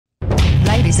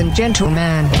Ladies and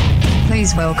gentlemen,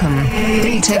 please welcome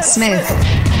D-Tech Smith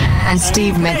and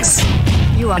Steve Mix.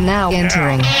 You are now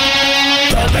entering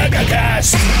the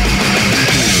MegaCast.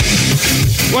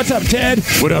 What's up, Ted?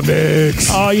 What up, Mix?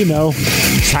 Oh,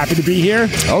 just happy to be here.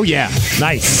 Oh, yeah.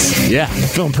 Nice. Yeah.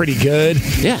 Feeling pretty good.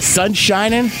 Yeah, sun's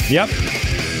shining. Yep.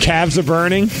 Calves are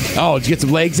burning. Oh, did you get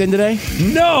some legs in today?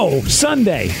 No,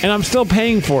 Sunday, and I'm still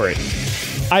paying for it.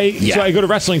 So I go to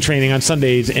wrestling training on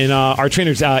Sundays, and our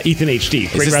trainer's Ethan HD.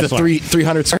 Great Is this wrestler. the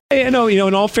 300? I know,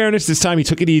 in all fairness, this time he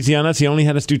took it easy on us. He only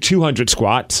had us do 200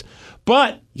 squats,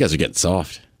 but You guys are getting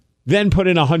soft. then put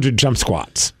in 100 jump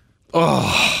squats.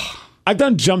 Oh. I've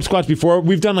done jump squats before.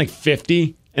 We've done like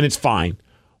 50, and it's fine.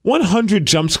 100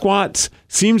 jump squats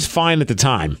seems fine at the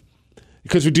time.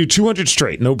 Because we do 200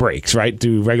 straight, no breaks, right?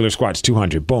 Do regular squats,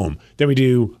 200, boom. Then we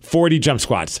do 40 jump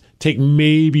squats. Take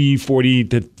maybe 40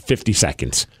 to 50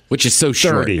 seconds. Which is so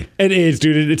short. 30. It is,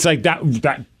 dude. It's like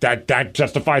that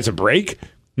justifies a break?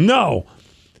 No.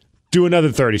 Do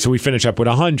another 30, so we finish up with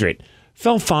 100.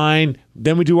 Felt fine.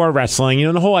 Then we do our wrestling.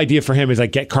 The whole idea for him is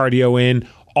like get cardio in.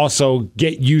 Also,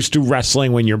 get used to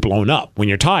wrestling when you're blown up, when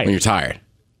you're tired. When you're tired.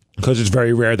 Because it's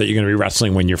very rare that you're going to be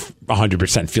wrestling when you're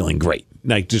 100% feeling great.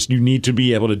 Like, you need to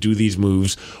be able to do these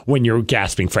moves when you're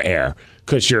gasping for air,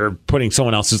 because you're putting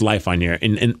someone else's life on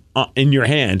in your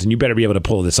hands, and you better be able to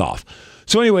pull this off.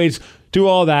 So, anyways, do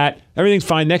all that. Everything's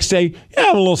fine. Next day,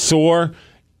 I'm a little sore.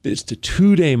 It's the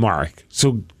 2-day mark.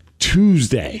 So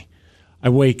Tuesday, I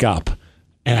wake up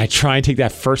and I try and take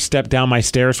that first step down my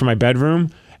stairs from my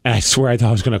bedroom, and I swear I thought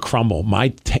I was going to crumble. My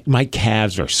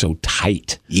calves are so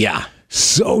tight. Yeah.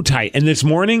 So tight. And this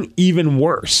morning, even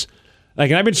worse.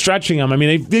 And I've been stretching them. I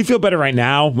mean, they feel better right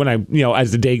now when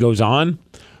as the day goes on.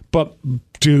 But,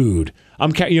 dude,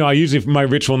 I usually, my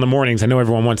ritual in the mornings, I know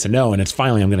everyone wants to know, and it's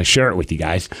finally, I'm going to share it with you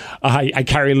guys. I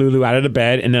carry Lulu out of the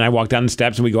bed, and then I walk down the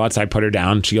steps, and we go outside, put her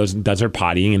down. She goes and does her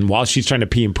pottying, and while she's trying to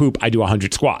pee and poop, I do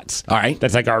 100 squats. All right.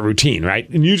 That's like our routine, right?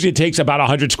 And usually it takes about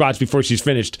 100 squats before she's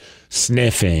finished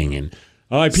sniffing and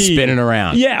I pee. Spinning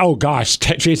around. Yeah. Oh gosh,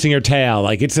 chasing her tail.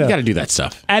 You got to do that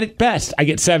stuff. At its best, I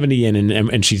get 70 in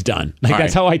and she's done.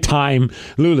 That's how I time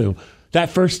Lulu. That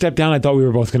first step down, I thought we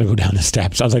were both going to go down the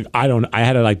steps. I was like, I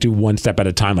had to do one step at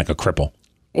a time like a cripple.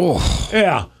 Oh.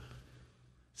 Yeah.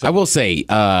 I will say,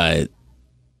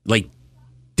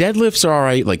 deadlifts are all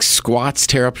right. Like squats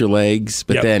tear up your legs,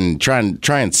 but then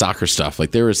trying soccer stuff.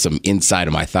 There was some inside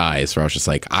of my thighs where I was just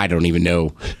like, I don't even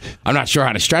know. I'm not sure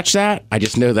how to stretch that. I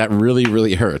just know that really,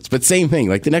 really hurts. But same thing.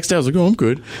 The next day I was like, oh, I'm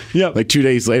good. Yeah. 2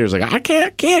 days later, I was like, I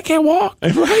can't walk.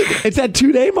 Right. It's that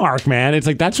 2-day mark, man. It's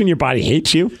that's when your body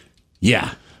hates you.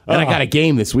 Yeah. And I got a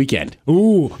game this weekend.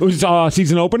 Ooh. It was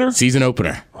season opener? Season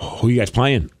opener. Oh, who are you guys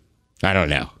playing? I don't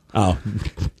know. Oh.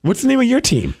 What's the name of your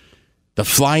team? The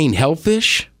Flying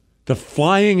Hellfish. The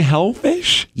Flying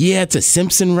Hellfish? Yeah, it's a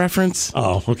Simpson reference.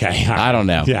 Oh, okay. I don't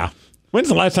know. Yeah. When's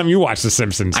the last time you watched The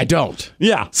Simpsons? I don't.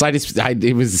 Yeah. So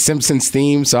it was the Simpsons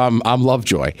theme, so I'm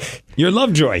Lovejoy. You're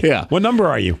Lovejoy? Yeah. What number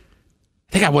are you?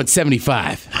 I think I won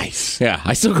 75. Nice. Yeah,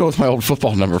 I still go with my old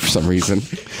football number for some reason.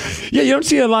 Yeah, you don't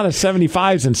see a lot of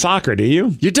 75s in soccer, do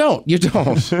you? You don't.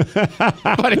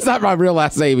 But it's not my real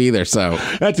last name either, so.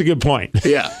 That's a good point.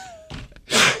 Yeah.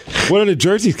 What are the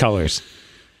jersey colors?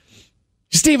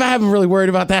 Steve, I haven't really worried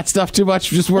about that stuff too much.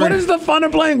 Just worried. What is the fun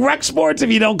of playing rec sports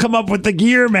if you don't come up with the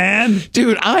gear, man?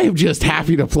 Dude, I am just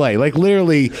happy to play.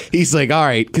 Literally, he's like, all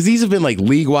right, because these have been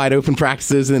league-wide open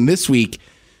practices, and then this week,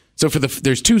 so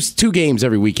there's two games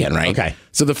every weekend, right? Okay.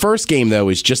 So the first game, though,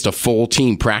 is just a full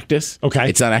team practice. Okay.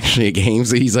 It's not actually a game.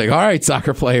 So he's like, all right,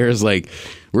 soccer players,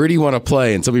 where do you want to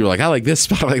play? And some people are like, I like this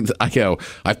spot. I go,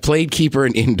 I've played keeper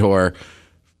and indoor.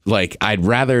 I'd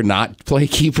rather not play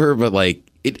keeper, but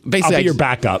it basically I'll be your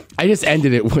backup. I just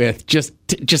ended it with just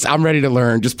I'm ready to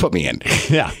learn. Just put me in.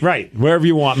 Yeah, right. Wherever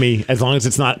you want me, as long as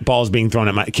it's not balls being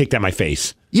kicked at my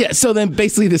face. Yeah. So then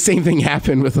basically the same thing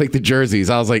happened with the jerseys.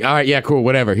 I was like, all right, yeah, cool,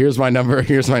 whatever. Here's my number.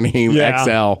 Here's my name. Yeah.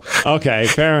 XL. Okay,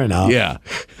 fair enough. Yeah.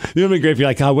 It would be great if you're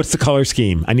like, what's the color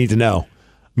scheme? I need to know.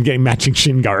 I'm getting matching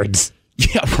shin guards.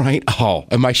 Yeah, right. Oh,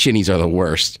 and my shinnies are the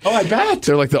worst. Oh, I bet.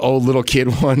 They're the old little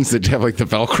kid ones that have the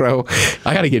Velcro.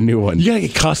 I got to get new ones. You got to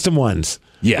get custom ones.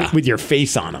 Yeah. With your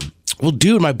face on them. Well,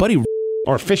 dude, my buddy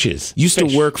or fishes used to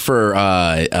work for,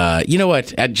 you know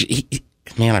what?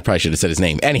 Man, I probably should have said his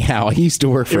name. Anyhow, he used to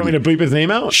work for... You want me to bleep his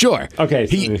name out? Sure. Okay.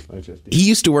 He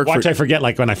used to work for... Watch, I forget,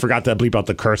 when I forgot to bleep out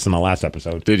the curse in the last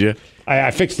episode. Did you?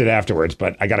 I fixed it afterwards,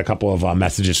 but I got a couple of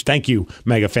messages. Thank you,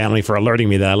 Mega Family, for alerting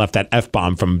me that I left that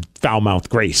F-bomb from Foulmouth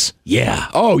Grace. Yeah.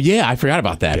 Oh, yeah. I forgot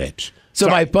about that. Bitch. So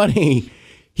my buddy...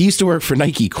 he used to work for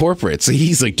Nike corporate. So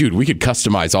he's like, dude, we could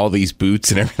customize all these boots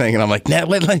and everything. And I'm like, nah,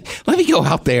 let me go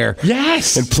out there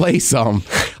and play some.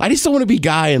 I just don't want to be a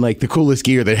guy in like the coolest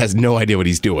gear that has no idea what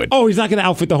he's doing. Oh, he's not going to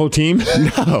outfit the whole team?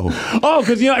 No. Oh,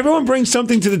 because, everyone brings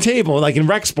something to the table, like in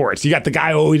rec sports. You got the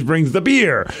guy who always brings the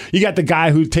beer. You got the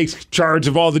guy who takes charge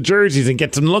of all the jerseys and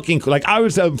gets them looking cool. Like I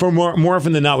was, for more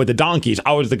often than not with the donkeys,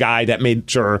 I was the guy that made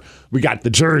sure we got the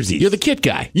jerseys. You're the kit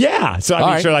guy. Yeah. So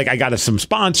I made sure like I got us some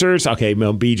sponsors. Okay,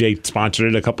 BJ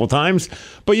sponsored it a couple of times.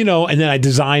 But, and then I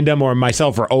designed them, or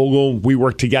myself or Ogle, we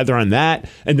worked together on that.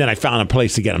 And then I found a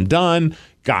place to get them done.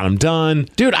 Got them done.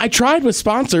 Dude, I tried with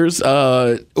sponsors.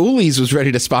 Uli's was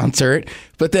ready to sponsor it,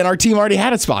 but then our team already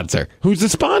had a sponsor. Who's the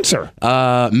sponsor?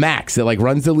 Max, that like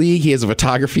runs the league. He has a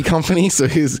photography company, so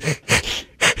his...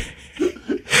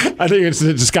 I think it's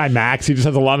this guy Max. He just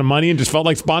has a lot of money and just felt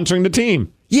like sponsoring the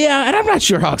team. Yeah, and I'm not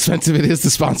sure how expensive it is to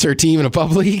sponsor a team in a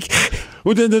pub league.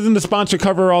 Well, then doesn't the sponsor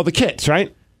cover all the kits,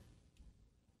 right?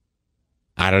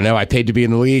 I don't know. I paid to be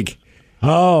in the league.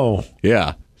 Oh.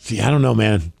 Yeah. See, I don't know,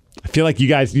 man. I feel like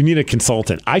you need a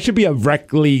consultant. I should be a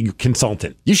rec league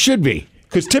consultant. You should be.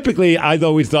 Because typically, I've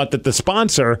always thought that the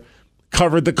sponsor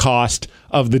covered the cost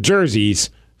of the jerseys,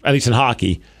 at least in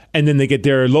hockey, and then they get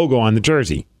their logo on the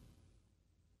jersey.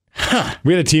 Huh.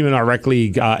 We had a team in our rec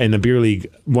league, in the beer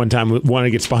league, one time wanted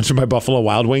to get sponsored by Buffalo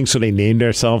Wild Wings, so they named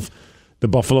themselves the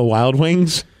Buffalo Wild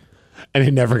Wings, and they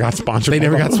never got sponsored. They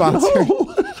never got sponsored.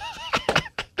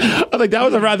 I was like, that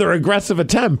was a rather aggressive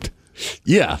attempt.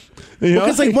 Yeah.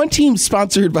 Because like one team's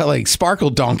sponsored by like Sparkle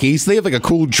Donkeys. They have like a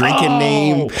cool drinking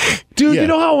name. Dude, you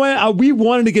know how we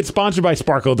wanted to get sponsored by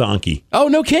Sparkle Donkey. Oh,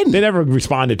 no kidding. They never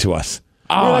responded to us.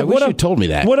 Oh, I wish you told me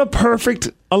that. What a perfect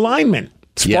alignment.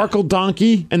 Sparkle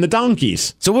Donkey and the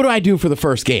Donkeys. So what do I do for the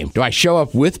first game? Do I show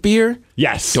up with beer?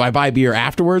 Yes. Do I buy beer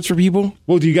afterwards for people?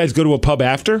 Well, do you guys go to a pub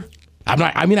after?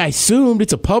 I assumed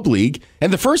it's a pub league,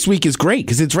 and the first week is great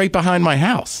because it's right behind my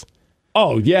house.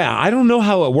 Oh, yeah. I don't know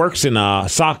how it works in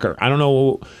soccer. I don't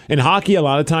know. In hockey, a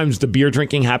lot of times the beer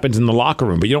drinking happens in the locker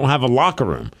room, but you don't have a locker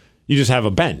room. You just have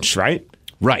a bench, right?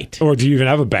 Right. Or do you even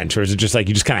have a bench, or is it just like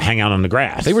you just kind of hang out on the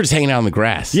grass? They were just hanging out on the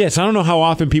grass. Yes, I don't know how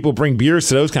often people bring beers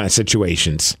to those kind of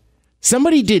situations.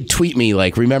 Somebody did tweet me,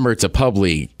 like, remember, it's a pub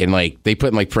league, and, like, they put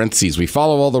in, like, parentheses, we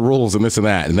follow all the rules and this and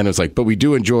that, and then it was like, but we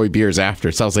do enjoy beers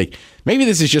after. So I was like, maybe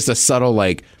this is just a subtle,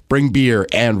 like, bring beer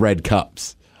and red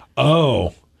cups.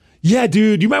 Oh. Yeah,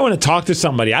 dude, you might want to talk to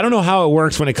somebody. I don't know how it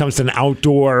works when it comes to an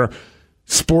outdoor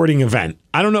sporting event.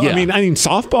 I don't know. Yeah. I mean,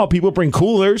 softball, people bring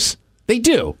coolers. They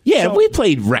do. Yeah, we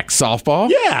played rec softball.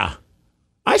 Yeah.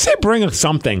 I say bring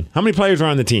something. How many players are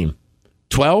on the team?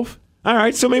 12? All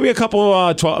right, so maybe a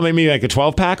couple, 12, maybe like a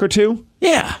 12-pack or two?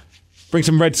 Yeah. Bring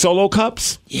some red Solo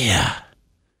cups? Yeah.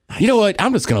 You know what?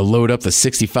 I'm just going to load up the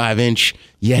 65-inch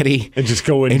Yeti. And just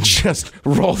go in. And just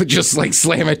roll it, just like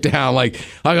slam it down. Like,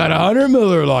 I got 100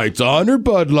 Miller Lights, 100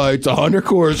 Bud Lights, 100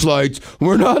 Coors Lights.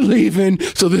 We're not leaving,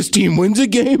 so this team wins a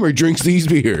game or drinks these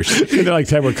beers. And they're like,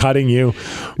 Ted, we're cutting you.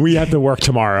 We have to work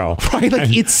tomorrow. Right?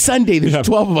 Like, it's Sunday. There's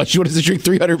 12 of us. You want us to drink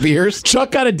 300 beers?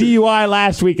 Chuck got a DUI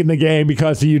last week in the game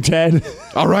because of you, Ted.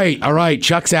 All right.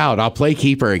 Chuck's out. I'll play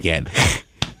keeper again.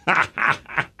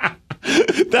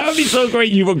 That would be so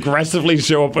great. You aggressively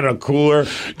show up in a cooler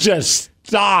just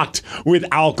stocked with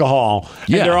alcohol.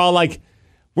 And they're all like,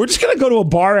 we're just going to go to a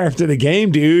bar after the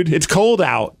game, dude. It's cold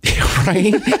out.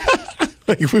 Right?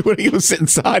 Like, we want to go sit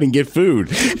inside and get food.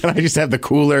 And I just have the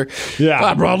cooler. Yeah.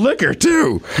 I brought liquor,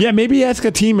 too. Yeah, maybe ask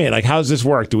a teammate, like, how's this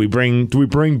work? Do we bring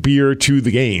beer to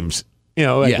the games? You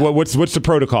know, like, what's the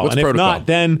protocol? What's and protocol? If not,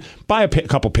 then buy a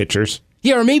couple pitchers.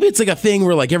 Yeah, or maybe it's like a thing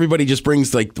where like everybody just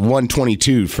brings like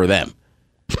 122 for them.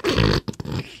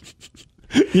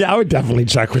 Yeah, I would definitely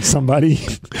check with somebody.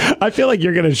 I feel like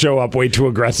you're going to show up way too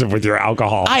aggressive with your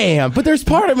alcohol. I am, but there's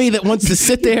part of me that wants to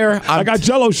sit there. I got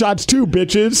Jell-O shots too,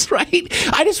 bitches. Right?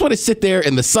 I just want to sit there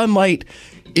in the sunlight.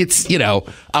 It's,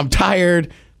 I'm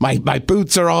tired. My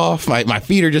boots are off. My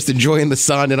feet are just enjoying the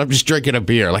sun, and I'm just drinking a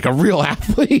beer like a real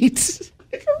athlete.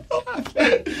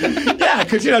 Yeah,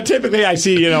 because typically I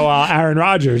see Aaron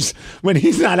Rodgers when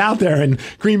he's not out there and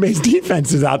Green Bay's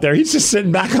defense is out there. He's just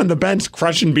sitting back on the bench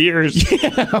crushing beers.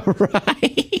 Yeah,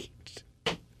 right.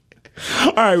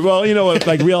 All right, well,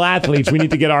 like real athletes, we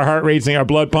need to get our heart racing, our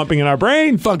blood pumping, and our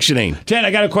brain functioning. Ted,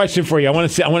 I got a question for you. I want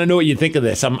to know what you think of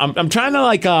this. I'm trying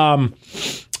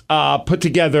to put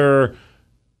together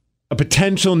a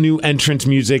potential new entrance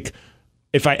music.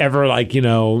 If I ever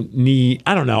need,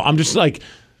 I don't know. I'm just like,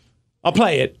 I'll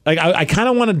play it. Like I kind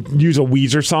of want to use a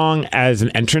Weezer song as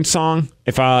an entrance song,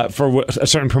 for a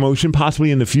certain promotion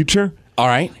possibly in the future. All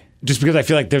right. just because I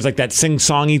feel like there's like that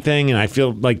sing-songy thing, and I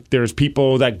feel like there's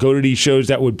people that go to these shows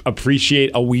that would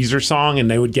appreciate a Weezer song and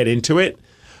they would get into it.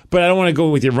 But I don't want to go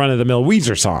with your run-of-the-mill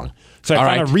Weezer song. So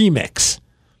I found a remix,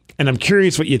 and I'm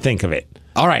curious what you think of it.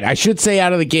 All right, I should say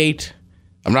out of the gate,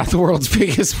 I'm not the world's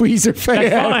biggest Weezer fan.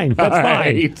 That's fine. That's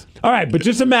fine. All right, but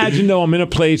just imagine, though, I'm in a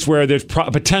place where there's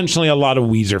potentially a lot of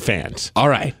Weezer fans. All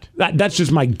right. That's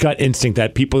just my gut instinct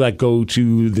that people that go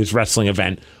to this wrestling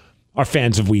event are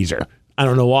fans of Weezer. I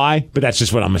don't know why, but that's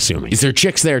just what I'm assuming. Is there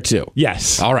chicks there, too?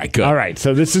 Yes. All right, good. All right,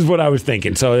 so this is what I was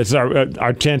thinking. So it's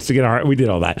our chance to get we did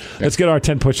all that. Let's get our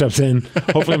 10 push-ups in.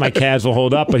 Hopefully my calves will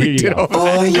hold up, but here you go.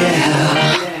 Oh,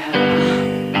 yeah.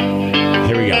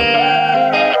 Here we go.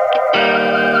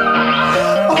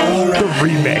 The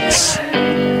remix.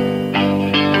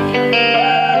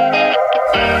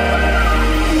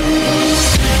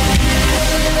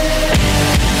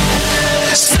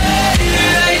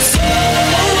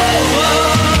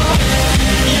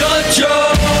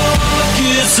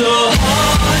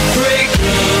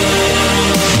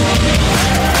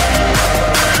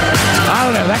 I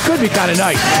don't know. That could be kind of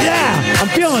nice. Yeah, I'm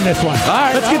feeling this one. All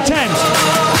right, let's get 10.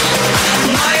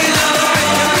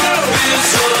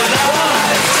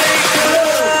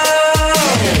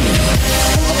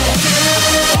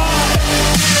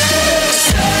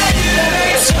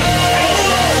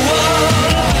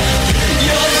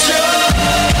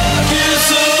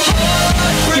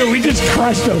 Dude, we just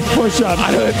crushed those push-ups.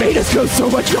 I know, it made us go so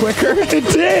much quicker. It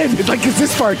did. It's like, as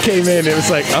this part came in, it was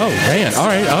like, oh, man, all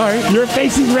right. Your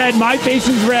face is red, my face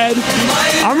is red.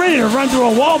 I'm ready to run through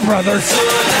a wall, brother.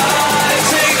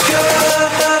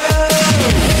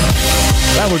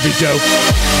 That would be dope.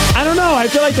 I don't know. I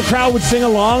feel like the crowd would sing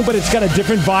along, but it's got a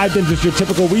different vibe than just your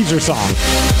typical Weezer song.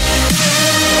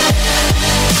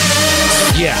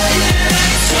 Yeah.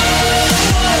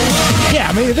 Yeah,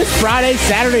 I mean, this Friday,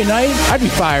 Saturday night, I'd be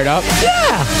fired up.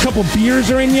 Yeah. A couple beers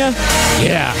are in you.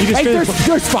 Yeah. You just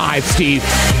there's 5, Steve.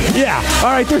 Yeah.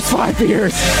 All right, there's 5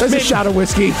 beers. There's a shot of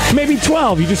whiskey. Maybe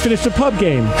 12. You just finished a pub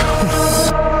game.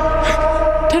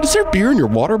 Ted, is there beer in your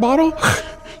water bottle?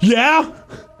 Yeah.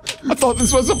 I thought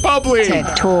this was a pub league.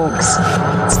 TED Talks,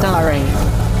 starring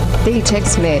B-Tech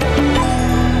Smith.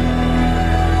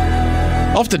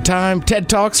 Oftentimes, TED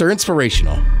Talks are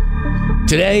inspirational.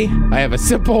 Today, I have a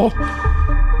simple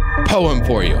poem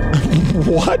for you.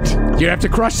 What? You have to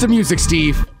crush the music,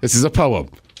 Steve. This is a poem.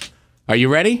 Are you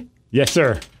ready? Yes,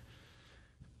 sir.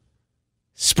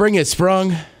 Spring is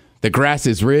sprung, the grass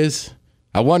is riz.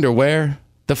 I wonder where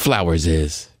the flowers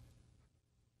is.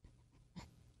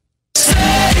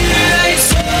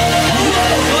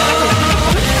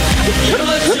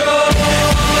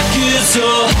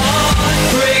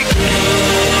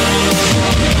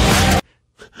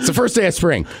 It's the first day of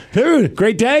spring. Dude,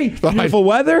 great day. Beautiful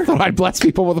weather. Thought I'd bless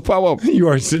people with a poem. You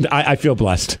are. I feel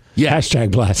blessed. Yeah.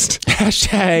 Hashtag blessed.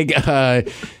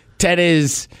 Hashtag Ted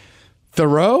is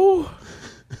Thoreau.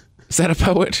 Is that a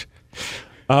poet?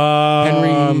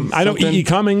 Henry. I know E.E.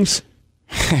 Cummings.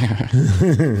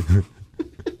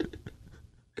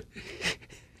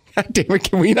 God damn it!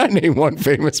 Can we not name one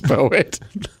famous poet?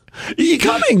 E.E.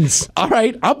 Cummings. All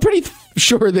right, I'm pretty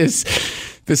sure this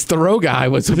Thoreau guy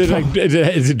was a poet.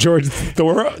 Is it George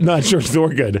Thorogood? Not George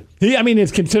Thorogood. I mean,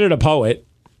 it's considered a poet.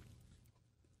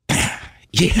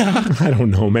 Yeah. I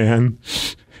don't know, man.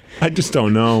 I just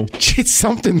don't know. It's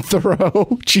something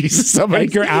Thoreau. Jesus, somebody.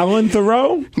 Edgar Allan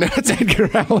Thoreau? No, it's Edgar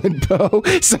Allan Poe.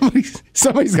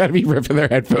 Somebody's got to be ripping their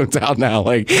headphones out now.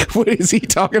 Like, what is he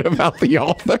talking about? The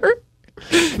author?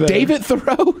 David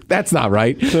Thoreau? That's not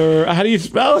right. How do you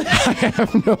spell it? I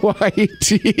have no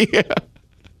idea.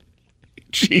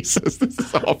 Jesus, this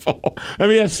is awful. Let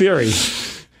me ask Siri.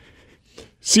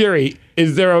 Siri,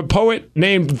 is there a poet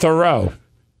named Thoreau?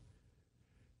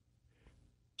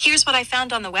 Here's what I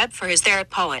found on the web for is there a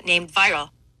poet named Viral?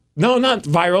 No, not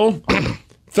Viral.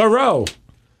 Thoreau.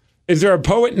 Is there a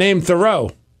poet named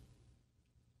Thoreau?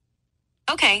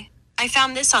 Okay, I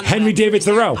found this on the Henry web. David Is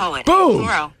there a Thoreau. Poet Boom!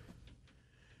 Thoreau.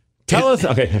 Tell us.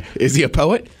 Okay. Is he a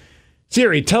poet?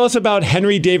 Siri, tell us about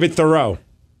Henry David Thoreau.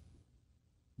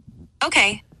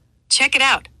 Okay, check it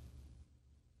out.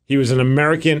 He was an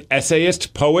American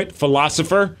essayist, poet,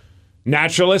 philosopher,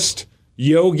 naturalist,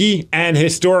 yogi, and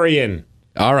historian.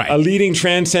 All right. A leading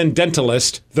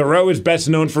transcendentalist, Thoreau is best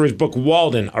known for his book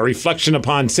Walden, a reflection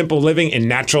upon simple living in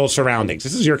natural surroundings.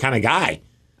 This is your kind of guy.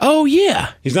 Oh,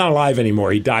 yeah. He's not alive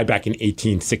anymore. He died back in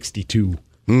 1862.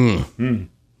 I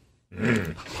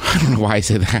don't know why I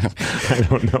said that. I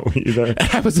don't know either.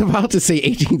 I was about to say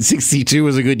 1862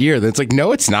 was a good year. Then it's like,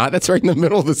 no, it's not. That's right in the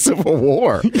middle of the Civil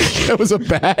War. That was a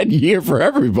bad year for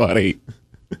everybody.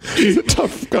 It's a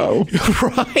tough go.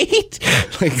 Right?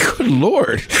 Like, good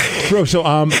Lord. Bro,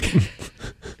 so,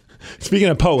 speaking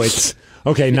of poets,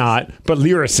 okay, not, but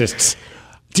lyricists,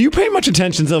 do you pay much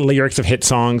attention to the lyrics of hit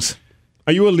songs?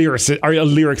 Are you a lyricist? Are you a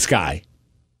lyrics guy?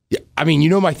 Yeah, I mean, you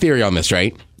know my theory on this,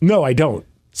 right? No, I don't.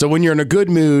 So when you're in a good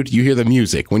mood, you hear the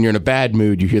music. When you're in a bad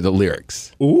mood, you hear the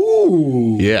lyrics.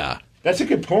 Ooh. Yeah. That's a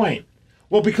good point.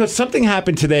 Well, because something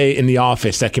happened today in the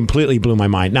office that completely blew my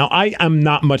mind. Now, I am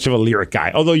not much of a lyric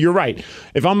guy, although you're right.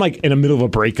 If I'm like in the middle of a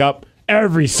breakup,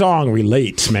 every song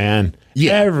relates, man.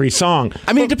 Yeah. Every song.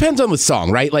 I mean, it depends on the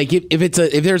song, right? Like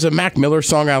if there's a Mac Miller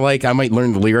song I like, I might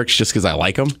learn the lyrics just because I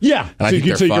like them. Yeah. So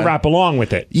you can rap along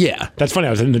with it. Yeah. That's funny.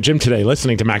 I was in the gym today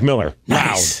listening to Mac Miller.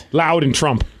 Nice. Loud and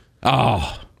Trump.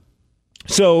 Oh.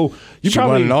 So you she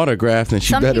probably want an autograph, then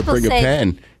she better bring a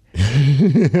pen.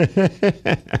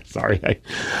 Sorry.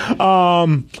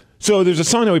 So there's a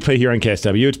song that we play here on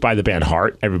KSW. It's by the band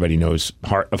Heart. Everybody knows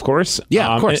Heart, of course.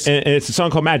 Yeah, of course. And it's a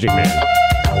song called Magic Man.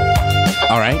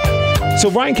 All right. So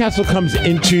Ryan Castle comes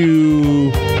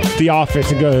into the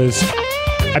office and goes,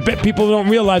 I bet people don't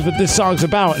realize what this song's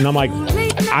about. And I'm like,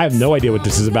 I have no idea what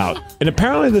this is about. And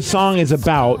apparently the song is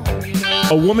about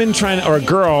a woman or a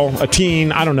girl, a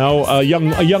teen, I don't know, a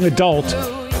young adult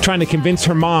trying to convince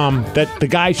her mom that the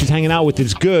guy she's hanging out with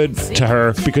is good to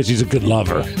her because he's a good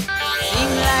lover.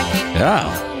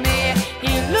 Yeah.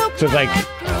 So it's like,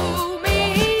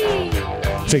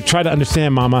 try to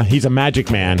understand, mama, he's a magic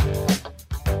man.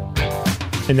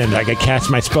 And then I cast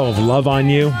my spell of love on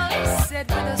you.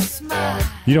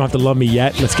 You don't have to love me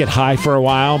yet. Let's get high for a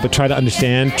while, but try to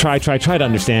understand. Try to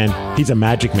understand. He's a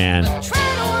magic man.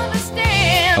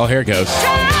 Oh, here it goes.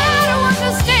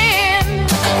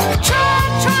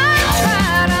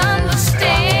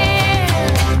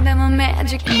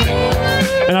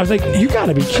 And I was like, you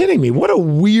gotta be kidding me. What a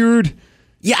weird...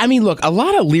 Yeah, I mean, look, a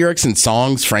lot of lyrics and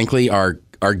songs, frankly, are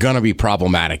gonna be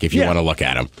problematic if you want to look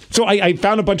at them. So I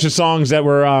found a bunch of songs that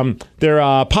were, they're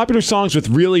popular songs with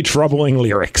really troubling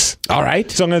lyrics. All right.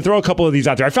 So I'm gonna throw a couple of these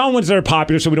out there. I found ones that are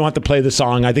popular so we don't have to play the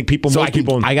song. I think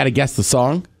I gotta guess the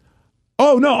song?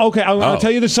 Oh, no, okay. I'll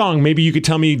tell you the song. Maybe you could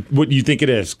tell me what you think it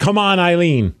is. Come on,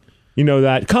 Eileen. You know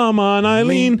that. Come on,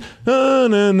 Eileen. Na,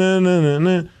 na, na, na,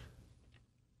 na.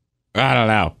 I don't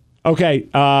know. Okay.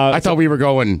 I thought we were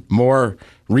going more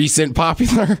recent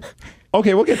popular.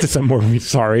 Okay, we'll get to some more.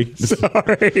 Sorry.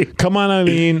 Come on,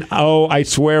 Eileen. Oh, I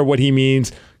swear what he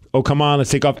means. Oh, come on.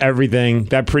 Let's take off everything.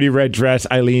 That pretty red dress.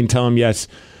 Eileen, tell him yes.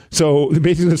 So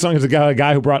basically the song is a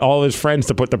guy who brought all his friends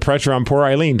to put the pressure on poor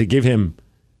Eileen to give him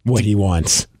what he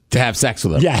wants. To have sex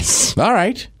with him. Yes. All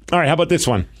right. How about this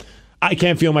one? I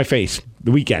Can't Feel My Face.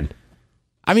 The Weeknd.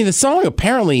 I mean, the song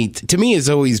apparently, to me, has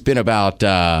always been about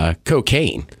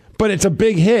cocaine. But it's a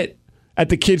big hit at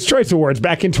the Kids' Choice Awards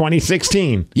back in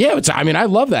 2016. Yeah, I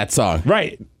love that song.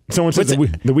 Right. Someone says the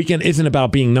Weeknd isn't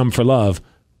about being numb for love,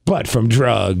 but from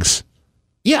drugs.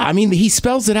 Yeah, I mean, he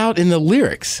spells it out in the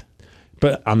lyrics.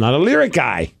 But I'm not a lyric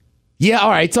guy. Yeah,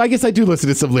 all right. So I guess I do listen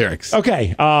to some lyrics.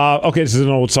 Okay. This is an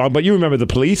old song, but you remember The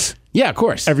Police? Yeah, of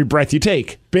course. Every Breath You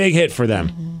Take. Big hit for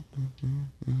them.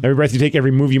 Every breath you take,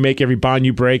 every move you make, every bond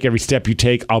you break, every step you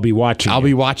take, I'll be watching I'll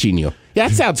be watching you. Yeah,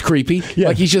 that sounds creepy. Yeah.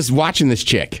 Like he's just watching this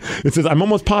chick. It says, I'm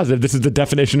almost positive this is the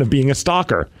definition of being a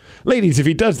stalker. Ladies, if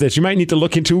he does this, you might need to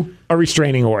look into a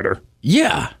restraining order.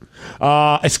 Yeah.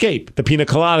 Escape, the Pina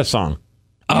Colada song.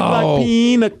 You Oh. like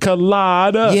Pina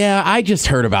Colada. Yeah, I just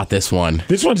heard about this one.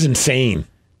 This one's insane.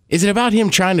 Is it about him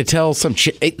trying to tell some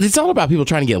chick? It's all about people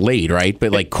trying to get laid, right?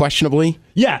 But like questionably?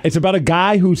 Yeah, it's about a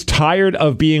guy who's tired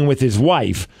of being with his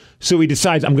wife. So he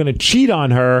decides, I'm going to cheat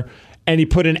on her. And he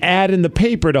put an ad in the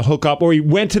paper to hook up, or he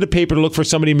went to the paper to look for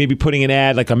somebody maybe putting an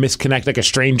ad, like a misconnect, like a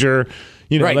stranger.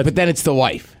 Right, but then it's the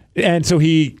wife. And so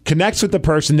he connects with the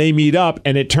person, they meet up,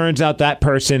 and it turns out that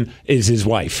person is his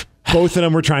wife. Both of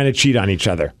them were trying to cheat on each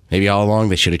other. Maybe all along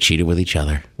they should have cheated with each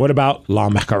other. What about La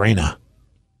Macarena?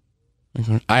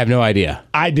 I have no idea.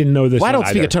 I didn't know this. Well, I don't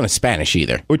speak a ton of Spanish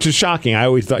either. Which is shocking. I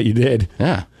always thought you did.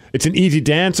 Yeah. It's an easy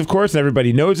dance, of course, and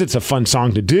everybody knows it's a fun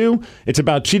song to do. It's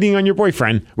about cheating on your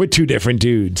boyfriend with two different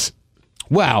dudes.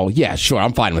 Well, yeah, sure.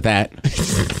 I'm fine with that.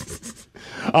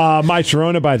 My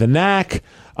Sharona by the Knack.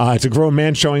 It's a grown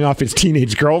man showing off his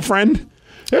teenage girlfriend.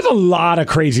 There's a lot of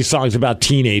crazy songs about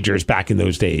teenagers back in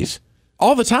those days.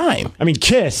 All the time. I mean,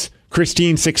 Kiss,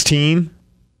 Christine 16.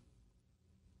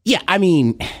 Yeah, I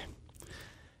mean,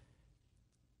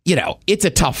 you know, it's a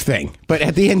tough thing. But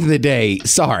at the end of the day,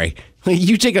 sorry.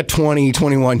 You take a 20,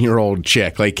 21-year-old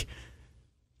chick, like...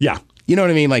 Yeah. You know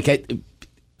what I mean? Like...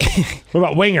 What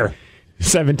about Winger?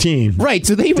 17. Right,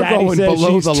 so they were Daddy going says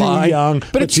below she's the too line. young,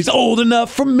 but she's old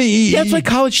enough for me. Yeah, that's why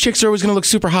college chicks are always going to look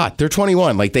super hot. They're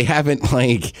 21. Like, they haven't,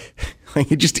 like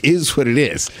it just is what it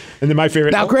is. And then my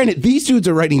favorite. Now, granted, these dudes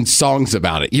are writing songs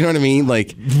about it. You know what I mean?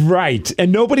 Like, right.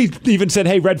 And nobody even said,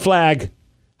 hey, red flag.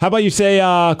 How about you say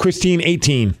Christine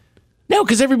 18? no,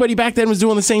 because everybody back then was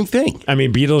doing the same thing. I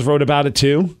mean, Beatles wrote about it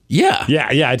too. Yeah.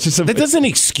 Yeah. It's just That doesn't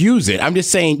excuse it. I'm just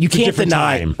saying you can't different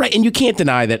deny. time. Right, and you can't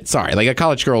deny that, sorry, like a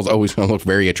college girl is always going to look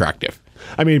very attractive.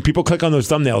 I mean, people click on those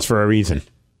thumbnails for a reason.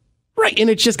 Right, and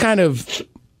it's just kind of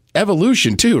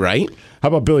evolution too, right? How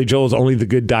about Billy Joel's Only the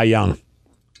Good Die Young?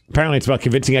 Apparently, it's about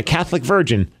convincing a Catholic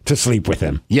virgin to sleep with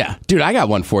him. Yeah. Dude, I got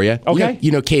one for you. Okay.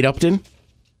 You know Kate Upton?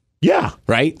 Yeah.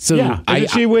 Right? So Yeah. Isn't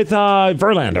she with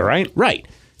Verlander, right? Right.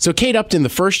 So Kate Upton, the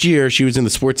first year she was in the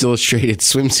Sports Illustrated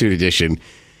swimsuit edition,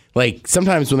 like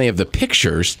sometimes when they have the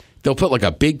pictures, they'll put like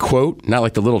a big quote, not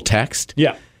like the little text.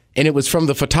 Yeah. And it was from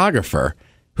the photographer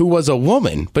who was a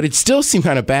woman, but it still seemed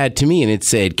kind of bad to me. And it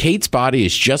said, Kate's body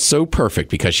is just so perfect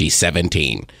because she's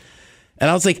 17. And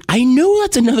I was like, I know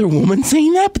that's another woman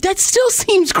saying that, but that still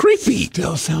seems creepy.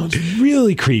 Still sounds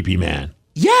really creepy, man.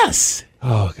 Yes.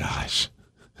 Oh, gosh.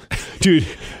 Dude,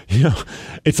 you know,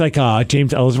 it's like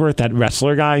James Ellsworth, that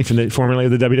wrestler guy from formerly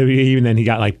of the WWE, and then he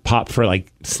got like popped for like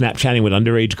Snapchatting with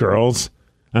underage girls.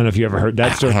 I don't know if you ever heard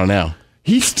that story. I don't know.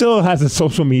 He still has a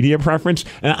social media preference,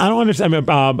 and I don't understand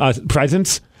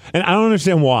presence, and I don't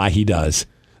understand why he does.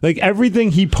 Like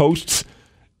everything he posts,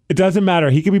 it doesn't matter.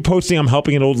 He could be posting, "I'm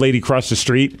helping an old lady cross the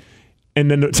street," and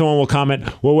then someone will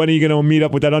comment, "Well, when are you going to meet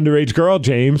up with that underage girl,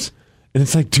 James?" And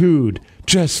it's like, dude,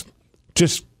 just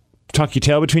tuck your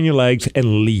tail between your legs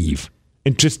and leave,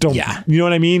 and just don't. Yeah. You know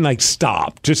what I mean? Like,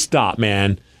 stop. Just stop,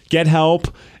 man. Get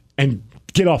help and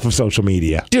get off of social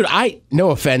media. Dude,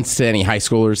 no offense to any high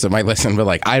schoolers that might listen, but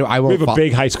like I won't. We have a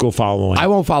big high school following. I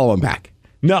won't follow him back.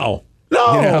 No. You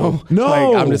know? No.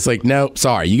 Like, I'm just like, no,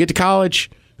 sorry. You get to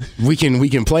college, we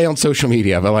can play on social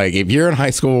media, but like if you're in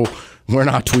high school, we're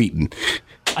not tweeting.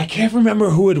 I can't remember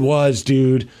who it was,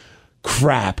 dude.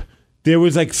 Crap. There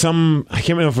was like I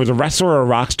can't remember if it was a wrestler or a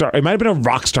rock star. It might have been a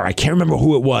rock star. I can't remember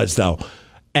who it was though.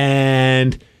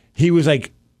 And he was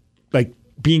like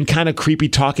being kind of creepy,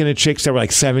 talking to chicks that were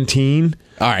like 17.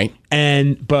 All right.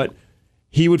 But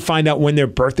he would find out when their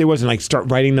birthday was and like start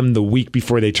writing them the week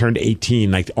before they turned 18,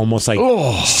 like almost like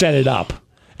set it up.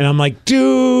 And I'm like,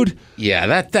 dude.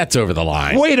 Yeah, that's over the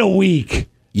line. Wait a week.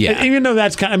 Yeah. And even though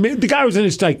that's kind of, I mean, the guy was in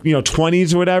his like,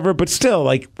 20s or whatever, but still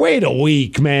like, wait a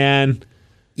week, man.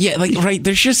 Yeah, like right.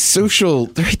 There's just social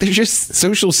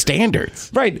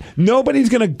standards. Right. Nobody's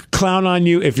going to clown on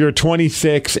you if you're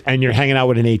 26 and you're hanging out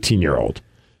with an 18-year-old.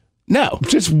 No.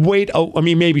 Just wait. Oh, I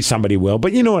mean, maybe somebody will,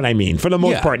 but you know what I mean. For the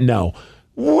most part, no.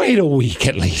 Wait a week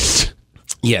at least.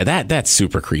 Yeah, that's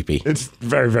super creepy. It's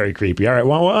very, very creepy. All right.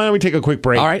 Well, why don't we take a quick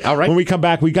break? All right. When we come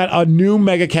back, we got a new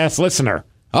MegaCast listener.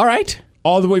 All right.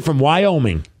 All the way from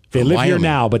Wyoming. They live here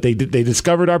now, but they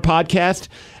discovered our podcast,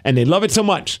 and they love it so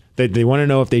much that they want to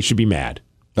know if they should be mad.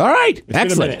 All right.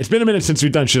 Excellent. It's been a minute since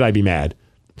we've done Should I Be Mad?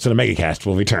 So the MegaCast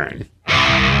will return.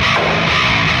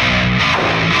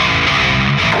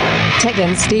 Ted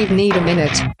and Steve need a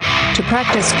minute to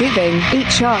practice giving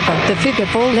each other the figure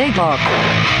 4 leg lock.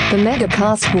 The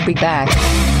MegaCast will be back.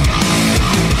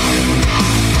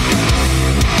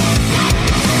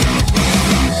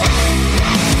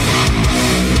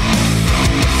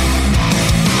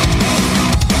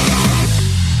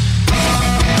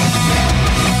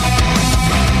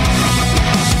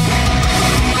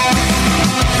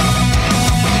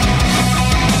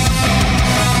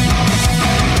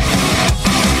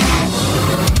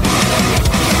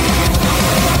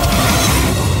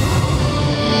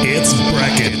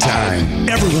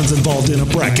 Everyone's involved in a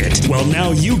bracket. Well,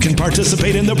 now you can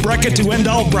participate in the bracket to end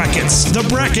all brackets. The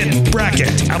Bracket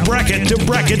Bracket. A bracket to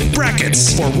bracket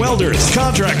brackets for welders,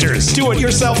 contractors,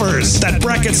 do-it-yourselfers that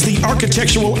brackets the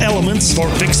architectural elements for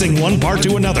fixing one part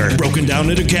to another, broken down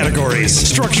into categories,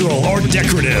 structural or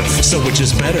decorative. So which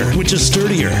is better? Which is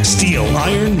sturdier? Steel,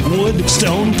 iron, wood,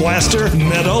 stone, plaster,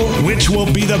 metal? Which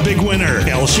will be the big winner?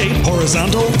 L-shaped,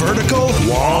 horizontal, vertical,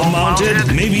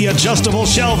 wall-mounted, maybe adjustable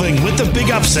shelving with the big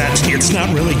upset. It's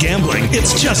not really gambling.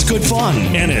 It's just good fun.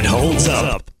 And it holds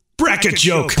up. Bracket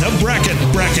joke. The Bracket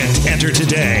Bracket. Enter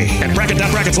today at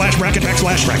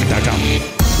bracket.bracket/bracket.com.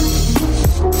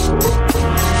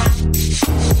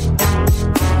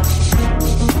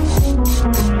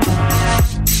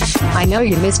 I know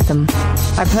you missed them.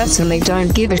 I personally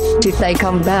don't give a shit if they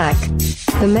come back.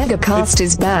 The MegaCast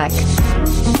is back.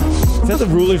 Is that the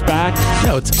Ruler's back?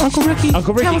 No, it's Uncle Ricky.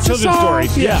 Uncle Ricky, Tell us a children's song.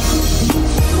 story. Yeah.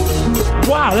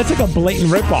 Wow, that's like a blatant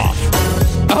ripoff.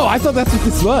 Oh, I thought that's what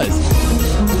this was.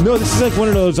 No, this is like one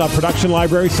of those production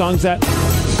library songs that.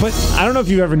 But I don't know if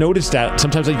you've ever noticed that.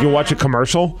 Sometimes like you'll watch a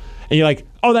commercial and you're like,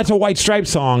 oh, that's a White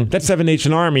Stripes song. That's Seven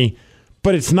Nation Army.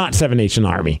 But it's not Seven Nation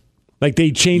Army. Like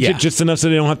they change it just enough so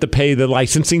they don't have to pay the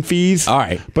licensing fees. All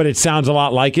right. But it sounds a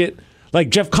lot like it. Like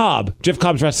Jeff Cobb. Jeff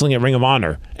Cobb's wrestling at Ring of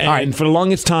Honor. And for the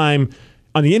longest time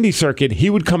on the indie circuit,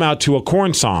 he would come out to a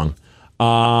Korn song.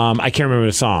 I can't remember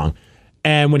the song.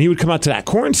 And when he would come out to that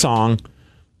Korn song,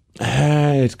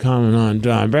 hey, it's coming on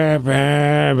done.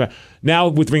 Now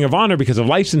with Ring of Honor, because of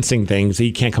licensing things,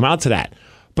 he can't come out to that.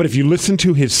 But if you listen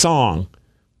to his song,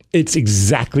 it's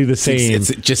exactly the same. It's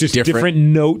just different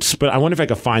notes. But I wonder if I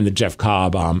could find the Jeff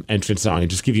Cobb entrance song and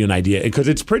just give you an idea. Because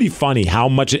it's pretty funny how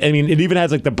much, it even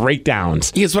has like the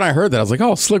breakdowns. Yes, when I heard that, I was like,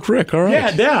 oh, Slick Rick, all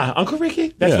right. Yeah, Uncle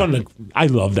Ricky. That's one of the, I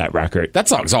love that record. That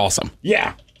song's awesome.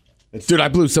 Yeah. Dude, I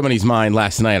blew somebody's mind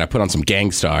last night. I put on some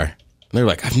Gangstar. And they're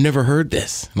like, I've never heard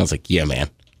this. And I was like, yeah, man.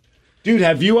 Dude,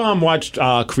 have you watched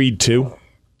Creed 2?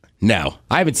 No,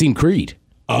 I haven't seen Creed.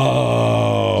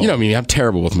 Oh. You know me, I'm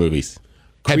terrible with movies.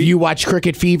 Have you watched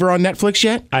Cricket Fever on Netflix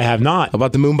yet? I have not.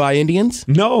 About the Mumbai Indians?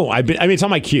 No, it's on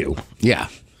my queue. Yeah.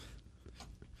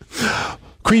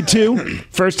 Creed 2,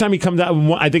 first time he comes out,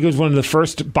 I think it was one of the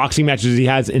first boxing matches he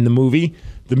has in the movie.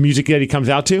 The music that he comes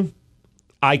out to,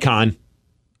 Icon.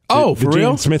 Oh, the for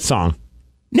real? Jaden Smith song.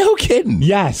 No kidding.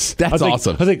 Yes. That's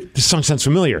awesome. I was like, this song sounds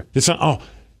familiar. This song,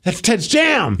 that's Ted's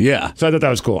jam. Yeah. So I thought that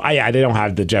was cool. They don't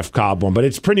have the Jeff Cobb one, but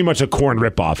it's pretty much a Korn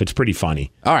ripoff. It's pretty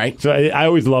funny. All right. So I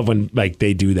always love when like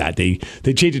they do that. They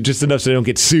change it just enough so they don't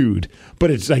get sued,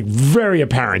 but it's like very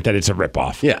apparent that it's a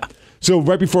ripoff. Yeah. So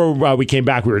right before we came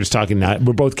back, we were just talking.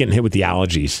 We're both getting hit with the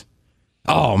allergies.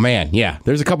 Oh man, yeah.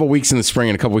 There's a couple weeks in the spring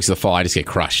and a couple weeks in the fall. I just get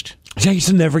crushed. I used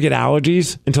to never get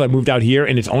allergies until I moved out here,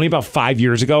 and it's only about 5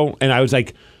 years ago. And I was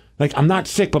like I'm not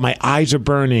sick, but my eyes are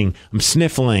burning. I'm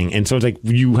sniffling, and so it's like,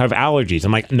 you have allergies.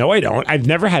 I'm like, no, I don't. I've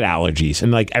never had allergies,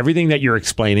 and like everything that you're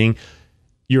explaining.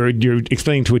 You're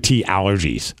explaining to a T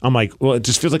allergies. I'm like, well, it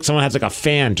just feels like someone has like a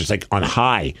fan just like on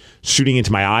high shooting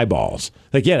into my eyeballs.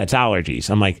 Like, yeah, that's allergies.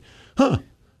 I'm like, huh.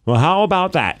 Well, how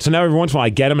about that? So now every once in a while I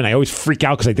get them and I always freak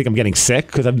out because I think I'm getting sick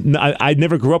because I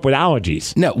never grew up with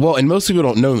allergies. No, well, and most people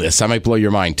don't know this. I might blow your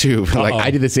mind too. Like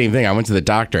I did the same thing. I went to the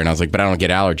doctor and I was like, but I don't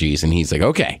get allergies. And he's like,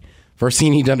 okay, first thing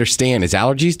you need to understand is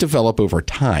allergies develop over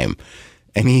time.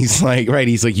 And he's like, right,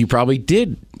 he's like, you probably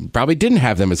didn't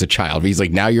have them as a child. But he's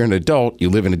like, now you're an adult,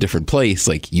 you live in a different place,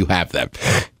 like you have them.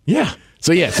 Yeah.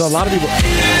 So a lot of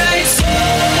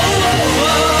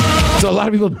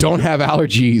people don't have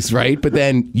allergies, right? But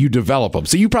then you develop them.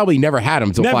 So you probably never had them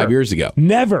until 5 years ago.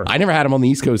 Never. I never had them on the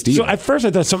East Coast either. So at first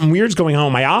I thought something weird's going on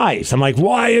with my eyes. I'm like,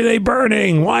 why are they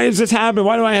burning? Why is this happening?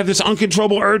 Why do I have this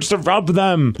uncontrollable urge to rub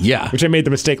them? Yeah. Which I made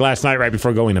the mistake last night right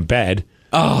before going to bed.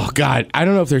 Oh, God. I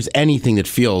don't know if there's anything that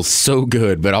feels so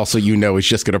good, but also it's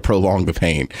just going to prolong the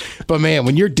pain. But, man,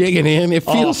 when you're digging in, it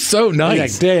feels so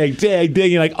nice. Like, dig.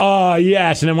 You're like, oh,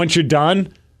 yes. And then once you're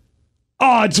done,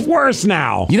 oh, it's worse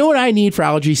now. You know what I need for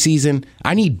allergy season?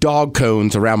 I need dog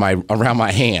cones around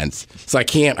my hands, so I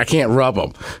can't rub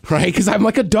them, right? Because I'm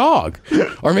like a dog.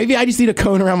 Or maybe I just need a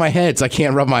cone around my head so I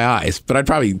can't rub my eyes. But I'd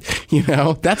probably,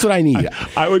 that's what I need.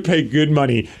 I would pay good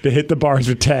money to hit the bars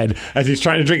with Ted as he's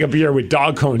trying to drink a beer with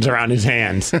dog cones around his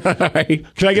hands. Right.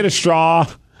 Can I get a straw?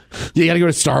 You got to go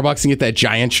to Starbucks and get that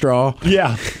giant straw.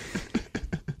 Yeah.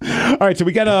 All right, so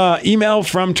we got an email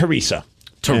from Teresa.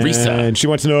 And she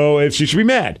wants to know if she should be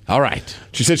mad. All right.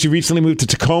 She said she recently moved to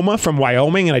Tacoma from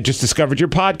Wyoming, and I just discovered your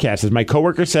podcast. As my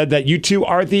coworker said that you two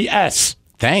are the S.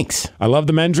 Thanks. I love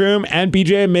the men's room and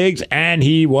BJ and Miggs, and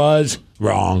he was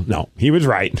wrong. No, he was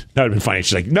right. That would have been funny.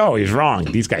 She's like, no, he's wrong.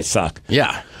 These guys suck.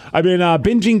 Yeah. I've been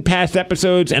binging past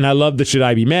episodes, and I love the Should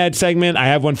I Be Mad segment. I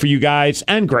have one for you guys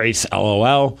and Grace, LOL.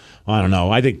 Well, I don't know.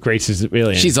 I think Grace is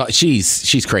really...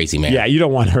 She's crazy, man. Yeah, you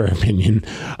don't want her opinion.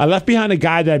 I left behind a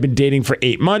guy that I've been dating for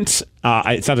 8 months.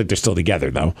 It sounds like they're still together,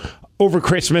 though. Over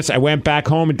Christmas, I went back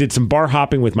home and did some bar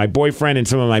hopping with my boyfriend and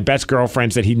some of my best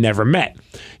girlfriends that he'd never met.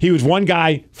 He was one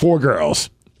guy, 4 girls.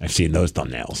 I've seen those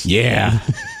thumbnails. Yeah.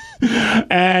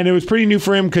 And it was pretty new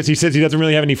for him because he says he doesn't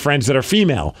really have any friends that are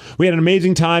female. We had an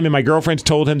amazing time, and my girlfriends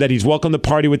told him that he's welcome to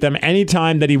party with them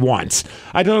anytime that he wants.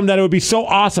 I told him that it would be so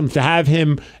awesome to have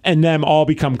him and them all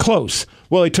become close.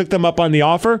 Well, he took them up on the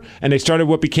offer, and they started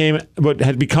what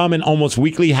had become an almost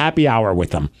weekly happy hour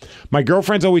with them. My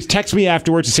girlfriends always text me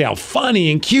afterwards to say how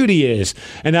funny and cute he is,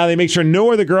 and now they make sure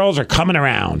no other girls are coming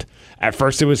around. At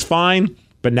first it was fine,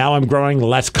 but now I'm growing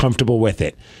less comfortable with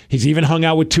it. He's even hung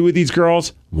out with 2 of these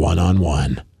girls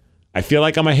one-on-one. I feel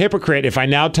like I'm a hypocrite if I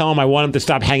now tell him I want him to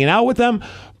stop hanging out with them,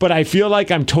 but I feel like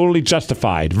I'm totally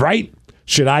justified, right?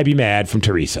 Should I be mad? From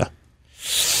Teresa.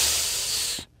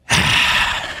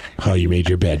 Oh, you made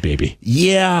your bed, baby.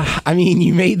 Yeah. I mean,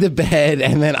 you made the bed.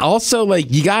 And then also,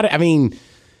 like, you got to, I mean,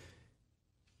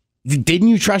 didn't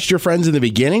you trust your friends in the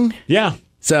beginning? Yeah.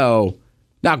 So,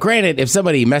 now, granted, if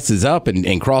somebody messes up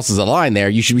and crosses a line there,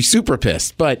 you should be super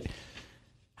pissed. But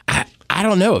I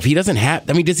don't know if he doesn't have,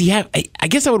 I mean, does he have, I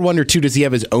guess I would wonder, too, does he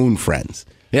have his own friends?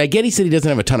 I mean, I get he said he doesn't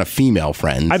have a ton of female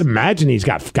friends. I'd imagine he's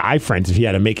got guy friends if he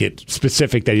had to make it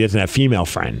specific that he doesn't have female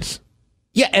friends.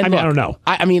 Yeah, and I mean, I don't know.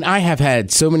 I mean, I have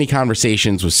had so many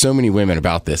conversations with so many women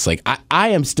about this. Like, I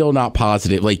am still not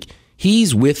positive. Like,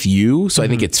 he's with you, so I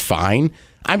think it's fine.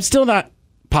 I'm still not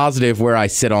positive where I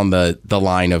sit on the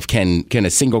line of can a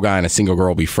single guy and a single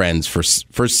girl be friends for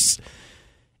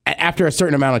after a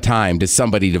certain amount of time. Does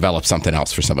somebody develop something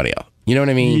else for somebody else? You know what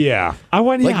I mean? Yeah.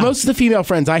 Most of the female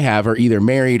friends I have are either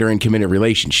married or in committed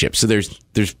relationships, so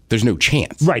there's no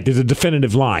chance. Right. There's a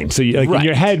definitive line. So you, in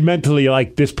your head mentally, you're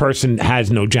like, this person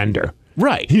has no gender.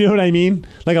 Right. You know what I mean?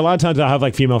 Like a lot of times I'll have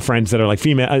like female friends that are like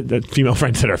female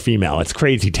friends that are female. It's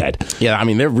crazy, Ted. Yeah, I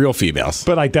mean, they're real females.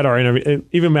 But like that are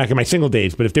even back in my single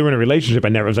days. But if they were in a relationship, I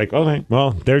never was like, okay,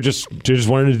 well, they're just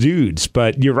one of the dudes.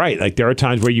 But you're right. Like there are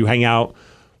times where you hang out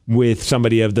with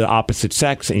somebody of the opposite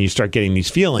sex and you start getting these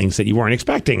feelings that you weren't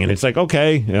expecting. And it's like,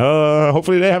 okay,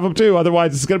 hopefully they have them too.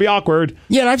 Otherwise, it's going to be awkward.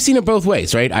 Yeah, and I've seen it both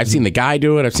ways, right? I've seen the guy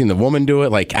do it. I've seen the woman do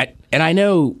it. Like, and I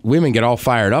know women get all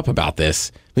fired up about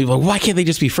this. People are like, why can't they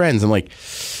just be friends? I'm like,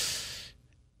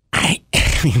 I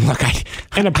mean, look,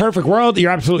 in a perfect world,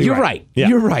 you're absolutely right. Yeah.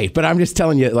 You're right. But I'm just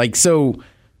telling you, like, so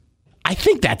I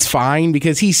think that's fine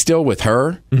because he's still with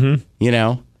her, you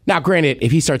know? Now, granted,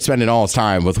 if he starts spending all his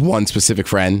time with one specific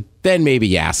friend, then maybe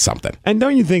you ask something. And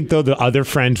don't you think, though, the other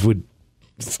friends would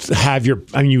have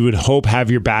you would hope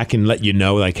have your back and let you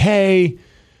know, like, hey,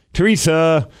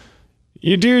 Teresa,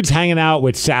 your dude's hanging out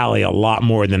with Sally a lot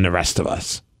more than the rest of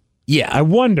us. Yeah. I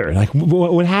wonder, like,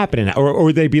 what would happen?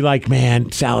 Or they'd be like,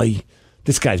 man, Sally,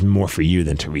 this guy's more for you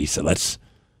than Teresa.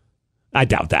 I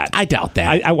doubt that.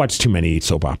 I watch too many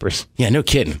soap operas. Yeah, no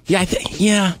kidding.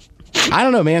 Yeah, I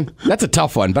don't know, man. That's a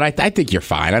tough one, but I think you're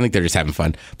fine. I think they're just having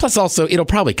fun. Plus, also, it'll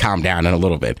probably calm down in a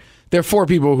little bit. There are 4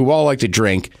 people who all like to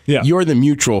drink. Yeah. You're the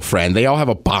mutual friend. They all have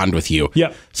a bond with you.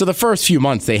 Yep. So the first few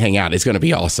months they hang out is going to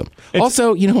be awesome.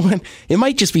 Also, you know what? It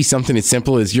might just be something as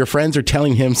simple as your friends are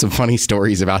telling him some funny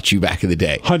stories about you back in the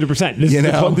day.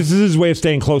 100%. This is his way of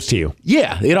staying close to you.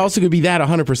 Yeah. It also could be that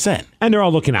 100%. And they're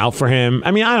all looking out for him.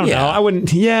 I mean, I don't know. I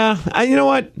wouldn't. Yeah. You know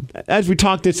what? As we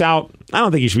talk this out, I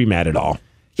don't think you should be mad at all.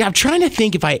 Yeah, I'm trying to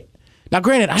think if now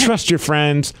granted, trust your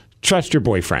friends, trust your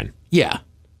boyfriend. Yeah.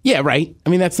 Yeah, right. I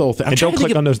mean, that's the whole thing. And don't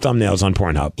click on those thumbnails on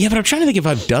Pornhub. Yeah, but I'm trying to think if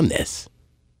I've done this.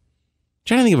 I'm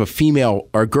trying to think of a female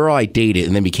or a girl I dated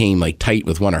and then became like tight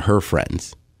with one of her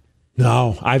friends.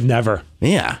 No, I've never.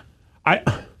 Yeah.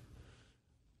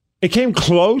 It came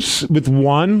close with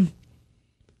one,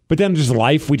 but then just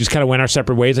life, we just kind of went our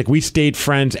separate ways. Like we stayed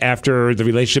friends after the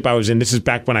relationship I was in. This is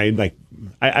back when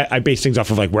I based things off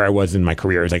of like where I was in my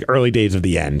career. It was like early days of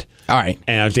the end. All right.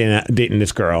 And I was dating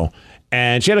this girl.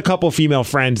 And she had a couple of female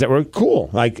friends that were cool.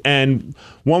 Like, and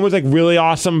one was like really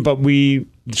awesome, but she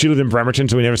lived in Bremerton,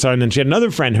 so we never saw her. And then she had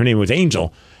another friend, her name was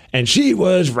Angel, and she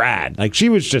was rad. Like, she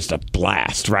was just a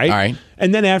blast, right? All right.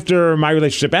 And then after my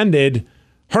relationship ended,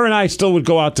 her and I still would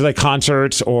go out to like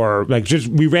concerts or like just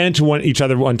we ran into each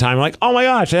other one time. Like, oh my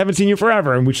gosh, I haven't seen you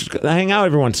forever, and we should hang out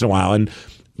every once in a while.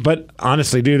 But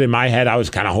honestly, dude, in my head, I was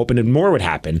kind of hoping that more would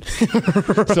happen.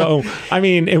 So, I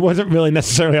mean, it wasn't really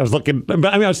necessarily I was looking, but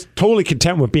I mean, I was totally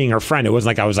content with being her friend. It wasn't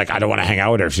like I was like, I don't want to hang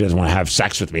out with her if she doesn't want to have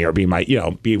sex with me or be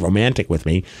be romantic with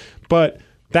me. But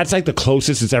that's like the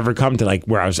closest it's ever come to like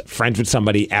where I was friends with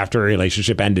somebody after a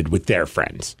relationship ended with their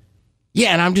friends. Yeah,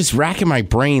 and I'm just racking my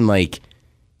brain like,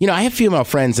 I have female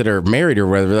friends that are married or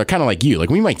whatever. They're kind of like you.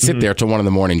 Like, we might sit there till 1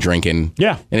 a.m. drinking.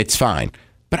 Yeah. And it's fine.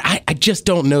 But I just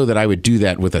don't know that I would do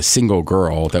that with a single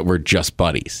girl that we're just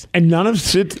buddies. And none of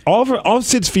all of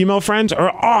Sid's female friends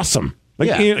are awesome.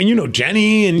 Like,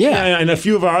 Jenny and a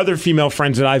few of our other female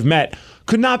friends that I've met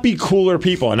could not be cooler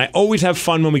people. And I always have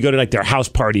fun when we go to like their house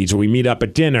parties or we meet up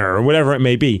at dinner or whatever it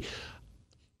may be.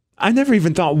 I never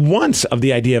even thought once of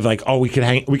the idea of like, oh, we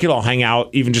could all hang out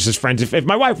even just as friends if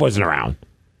my wife wasn't around.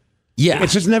 Yeah.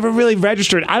 It's just never really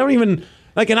registered. I don't even...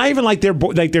 and I even like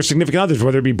their significant others,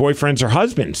 whether it be boyfriends or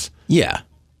husbands. Yeah.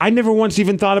 I never once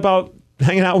even thought about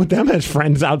hanging out with them as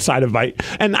friends outside of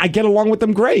and I get along with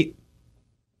them great.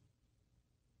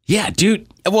 Yeah, dude.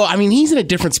 Well, I mean, he's in a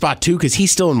different spot too because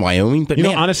he's still in Wyoming. But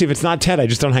honestly, if it's not Ted, I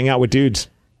just don't hang out with dudes.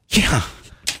 Yeah.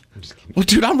 Well,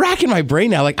 dude, I'm racking my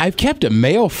brain now. Like, I've kept a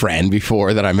male friend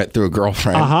before that I met through a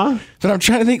girlfriend. But I'm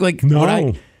trying to think, like,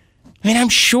 no. I'm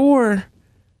sure.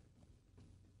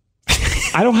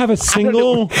 I don't have a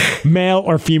single male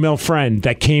or female friend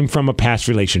that came from a past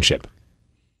relationship.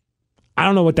 I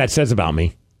don't know what that says about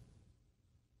me.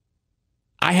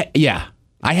 I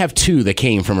have 2 that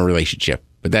came from a relationship,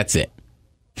 but that's it.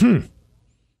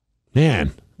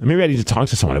 Man, maybe I need to talk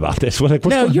to someone about this.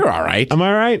 No, you're all right. Am I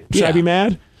all right? Should I be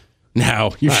mad?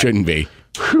 No, you shouldn't be.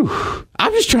 Whew.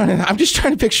 I'm just trying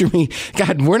to picture me.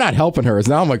 God, we're not helping her.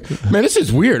 Now I'm like, man, this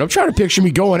is weird. I'm trying to picture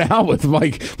me going out with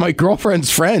my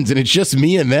girlfriend's friends, and it's just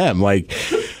me and them. Like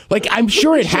I'm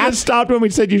sure it has stopped when we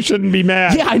said you shouldn't be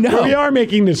mad. Yeah, I know. We are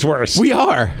making this worse. We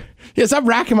are. Yes, I'm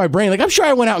racking my brain. Like I'm sure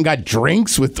I went out and got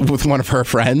drinks with one of her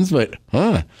friends, but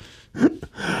what do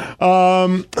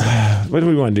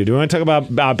we want to do? Do we want to talk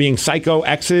about being psycho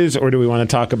exes, or do we want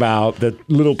to talk about the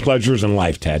little pleasures in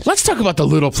life, Ted? Let's talk about the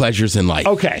little pleasures in life.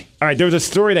 Okay. All right. There was a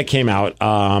story that came out.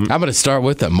 I'm going to start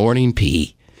with the morning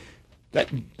pee.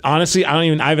 Honestly, I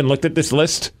haven't looked at this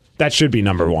list. That should be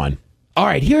number 1. All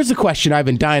right. Here's a question I've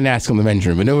been dying to ask on the men's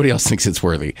room, but nobody else thinks it's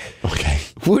worthy. Okay.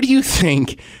 What do you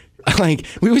think? Like,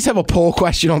 we always have a poll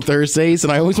question on Thursdays,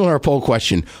 and I always want our poll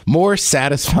question, more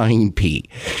satisfying pee.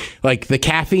 Like the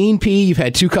caffeine pee, you've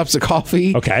had 2 cups of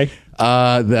coffee. Okay.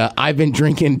 I've been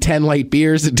drinking 10 light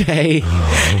beers a day,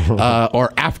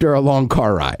 or after a long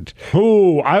car ride.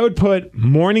 Ooh, I would put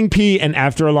morning pee and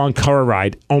after a long car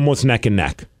ride almost neck and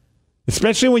neck.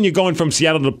 Especially when you're going from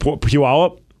Seattle to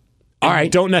Puyallup. All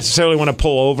right. Don't necessarily want to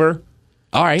pull over.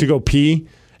 All right. To go pee.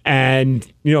 And,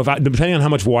 depending on how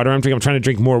much water I'm drinking, I'm trying to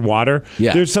drink more water.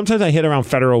 Yeah. There's sometimes I hit around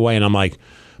Federal Way and I'm like,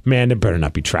 man, there better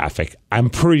not be traffic. I'm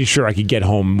pretty sure I could get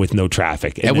home with no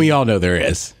traffic. And we all know there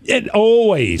is. There's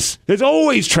always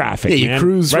traffic. Yeah, you man.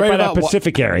 cruise right by about that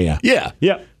Pacific area. Yeah.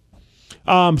 Yep.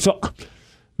 So,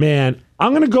 man,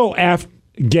 I'm going to go after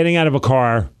getting out of a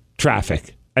car,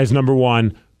 traffic as number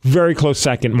 1. Very close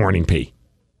second, morning pee.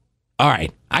 All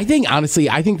right. I think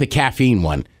the caffeine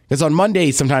one. Because on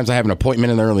Mondays, sometimes I have an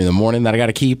appointment early in the morning that I got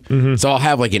to keep. Mm-hmm. So I'll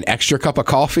have like an extra cup of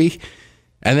coffee.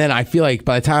 And then I feel like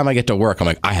by the time I get to work, I'm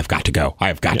like, I have got to go.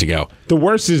 The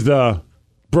worst is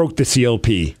broke the seal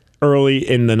pee early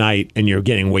in the night and you're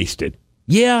getting wasted.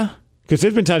 Yeah. Because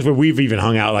there's been times where we've even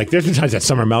hung out. Like there's been times at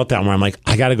Summer Meltdown where I'm like,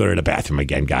 I got to go to the bathroom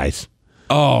again, guys.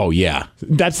 Oh, yeah.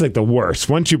 That's like the worst.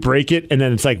 Once you break it and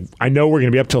then it's like, I know we're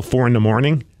going to be up till 4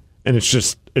 a.m. and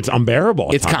it's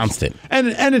unbearable. It's constant. And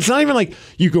it's not even like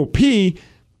you go pee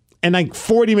and like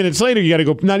 40 minutes later, you got to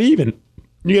go, not even,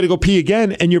 you got to go pee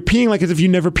again. And you're peeing like as if you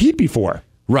never peed before.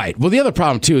 Right. Well, the other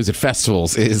problem, too, is at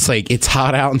festivals, is like it's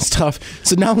hot out and stuff.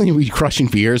 So not only are we crushing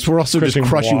beers, we're also just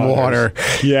crushing water.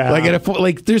 Yeah.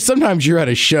 Like there's sometimes you're at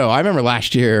a show. I remember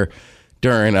last year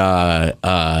during,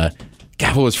 what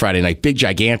was Friday night? Big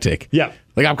Gigantic. Yeah.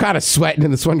 Like I'm kind of sweating,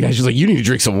 and this one guy's just like, "You need to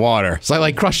drink some water." So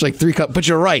I crushed 3 cups. But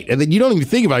you're right, and then you don't even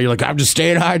think about it. You're like, "I'm just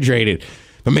staying hydrated."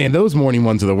 But man, those morning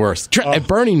ones are the worst. At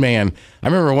Burning Man, I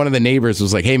remember one of the neighbors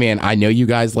was like, "Hey man, I know you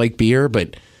guys like beer,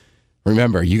 but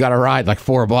remember, you got to ride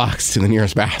 4 blocks to the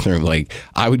nearest bathroom." Like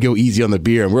I would go easy on the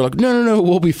beer, and we're like, "No,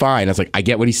 we'll be fine." I was like, "I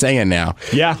get what he's saying now."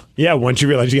 Yeah. Once you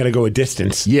realize you got to go a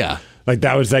distance. Yeah. Like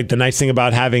that was like the nice thing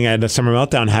about having at a Summer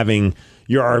Meltdown having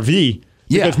your RV.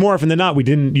 Yeah. Because more often than not, we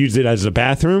didn't use it as a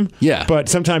bathroom. Yeah. But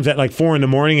sometimes at 4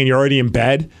 a.m. and you're already in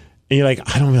bed and you're like,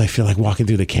 I don't really feel like walking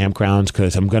through the campgrounds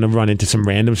because I'm going to run into some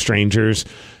random strangers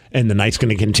and the night's going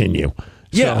to continue.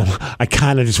 Yeah. So I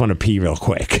kind of just want to pee real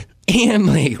quick. And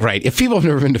right, if people have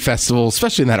never been to festivals,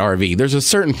 especially in that RV, there's a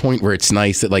certain point where it's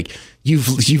nice that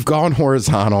you've gone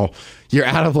horizontal. You're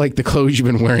out of the clothes you've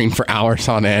been wearing for hours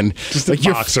on end. Just in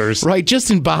boxers. Right, just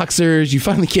in boxers. You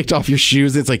finally kicked off your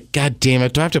shoes. And it's like, God damn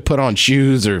it, do I have to put on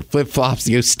shoes or flip-flops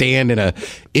to go stand in a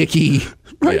icky...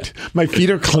 Right. Yeah. My feet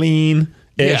are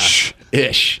clean-ish. Yeah.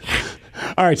 Ish.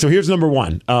 All right, so here's number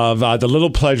 1 of the little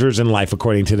pleasures in life,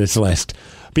 according to this list.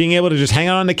 Being able to just hang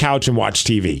out on the couch and watch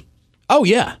TV. Oh,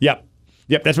 yeah. Yep,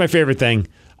 that's my favorite thing.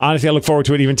 Honestly, I look forward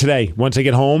to it even today. Once I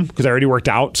get home, because I already worked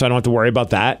out, so I don't have to worry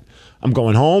about that. I'm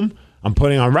going home. I'm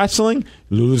putting on wrestling.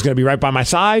 Lulu's going to be right by my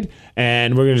side,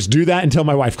 and we're going to just do that until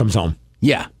my wife comes home.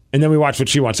 Yeah. And then we watch what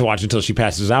she wants to watch until she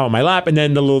passes out on my lap, and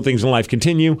then the little things in life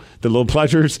continue, the little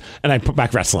pleasures, and I put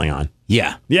back wrestling on.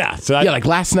 Yeah. Yeah. So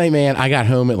last night, man, I got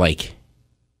home at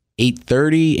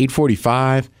 8:30,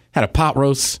 8:45, had a pot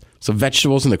roast, some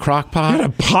vegetables in the crock pot. You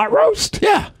had a pot roast?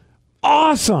 Yeah.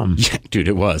 Awesome. Yeah, dude,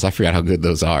 it was. I forgot how good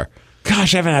those are.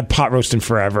 Gosh, I haven't had pot roast in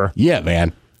forever. Yeah,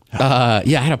 man. I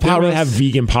had a pot roast. They don't have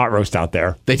vegan pot roast out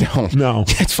there. They don't. No.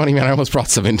 It's funny, man. I almost brought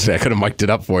some in today. I could have mic'd it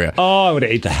up for you. Oh, I would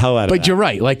have ate the hell out of it. But you're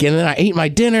right. And then I ate my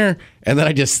dinner, and then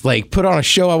I just put on a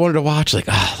show I wanted to watch. Look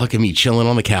at me chilling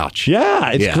on the couch.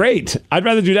 Yeah, it's great. I'd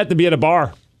rather do that than be at a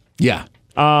bar. Yeah.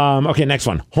 Okay, next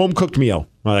one. Home cooked meal.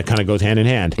 Well, that kind of goes hand in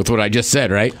hand. That's what I just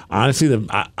said, right? Honestly,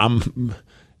 and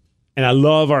I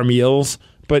love our meals,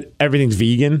 but everything's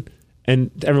vegan.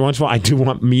 And every once in a while, I do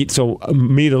want meat. So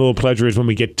meat, a little pleasure is when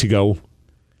we get to go,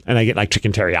 and I get like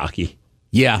chicken teriyaki.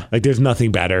 Yeah. Like there's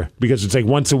nothing better because it's like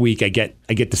once a week I get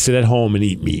to sit at home and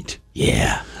eat meat.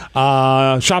 Yeah.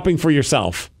 Shopping for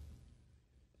yourself.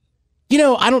 You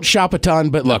know, I don't shop a ton,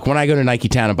 but look, when I go to Nike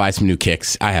Town and buy some new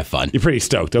kicks, I have fun. You're pretty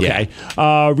stoked. Okay.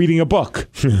 Yeah. Reading a book.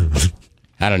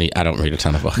 I don't read a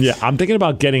ton of books. Yeah, I'm thinking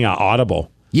about getting an Audible.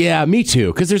 Yeah, me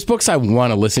too. Because there's books I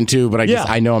want to listen to, but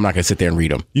I know I'm not going to sit there and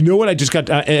read them. You know what? I just got.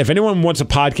 If anyone wants a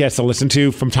podcast to listen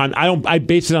to from time, I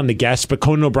base it on the guests, but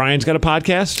Conan O'Brien's got a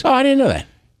podcast. Oh, I didn't know that.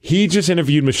 He just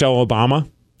interviewed Michelle Obama.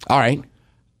 All right.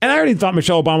 And I already thought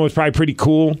Michelle Obama was probably pretty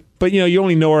cool, but you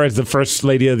only know her as the first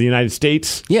lady of the United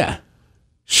States. Yeah.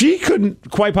 She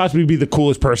couldn't quite possibly be the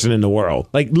coolest person in the world.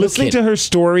 Like, listening to her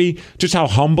story, just how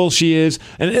humble she is.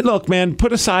 And look, man,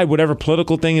 put aside whatever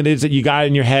political thing it is that you got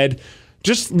in your head.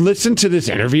 Just listen to this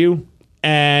interview.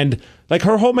 And, like,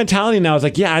 her whole mentality now is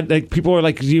like, yeah, like, people are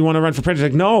like, do you want to run for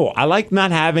president? Like, no, I like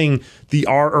not having the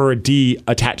R or a D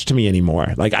attached to me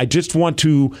anymore. Like, I just want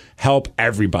to help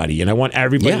everybody. And I want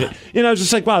everybody to, I was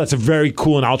just like, wow, that's a very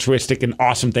cool and altruistic and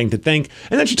awesome thing to think.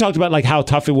 And then she talked about, like, how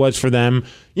tough it was for them.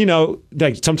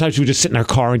 Like, sometimes she would just sit in her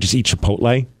car and just eat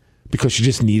Chipotle because she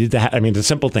just needed that. I mean, the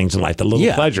simple things in life, the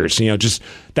little pleasures, just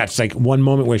that's like one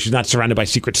moment where she's not surrounded by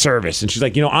Secret Service. And she's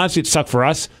like, honestly, it sucked for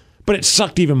us. But it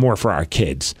sucked even more for our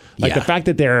kids. Like the fact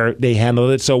that they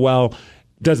handled it so well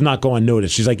does not go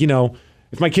unnoticed. She's like,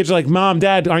 if my kids are like, Mom,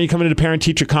 Dad, aren't you coming to the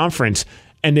parent-teacher conference?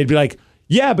 And they'd be like,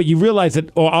 yeah, but you realize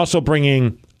that we're also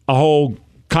bringing a whole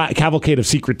cavalcade of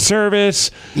Secret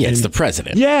Service. Yeah, it's the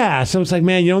president. Yeah, so it's like,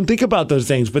 man, you don't think about those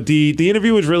things. But the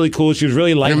interview was really cool. She was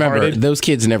really lighthearted. Remember, those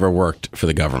kids never worked for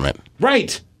the government.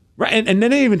 Right. And then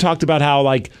they even talked about how,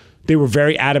 like, they were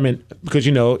very adamant because,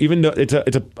 even though it's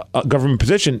a government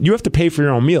position, you have to pay for your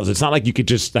own meals. It's not like you could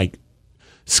just like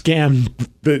scam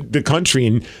the country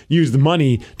and use the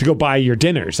money to go buy your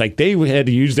dinners. Like they had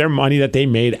to use their money that they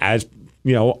made as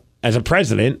a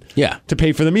president to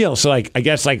pay for the meal. So like, I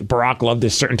guess like Barack loved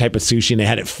this certain type of sushi and they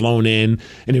had it flown in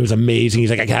and it was amazing. He's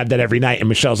like, I can have that every night. And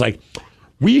Michelle's like,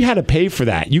 we had to pay for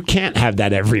that. You can't have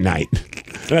that every night.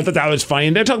 And I thought that was funny.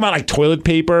 And they're talking about like toilet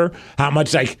paper, how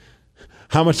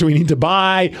much do we need to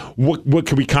buy? What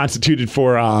could be constituted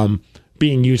for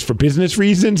being used for business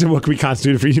reasons, and what could be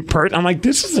constituted for I'm like,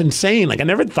 this is insane. Like, I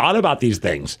never thought about these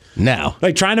things. No.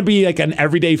 Like trying to be like an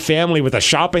everyday family with a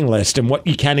shopping list and what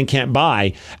you can and can't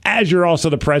buy, as you're also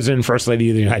the president and first lady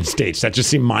of the United States. That just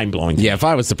seemed mind blowing. Yeah, if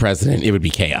I was the president, it would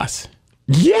be chaos.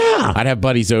 Yeah. I'd have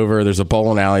buddies over. There's a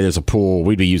bowling alley. There's a pool.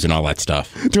 We'd be using all that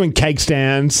stuff. Doing keg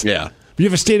stands. Yeah. You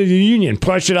have a State of the Union.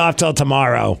 Push it off till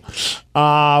tomorrow.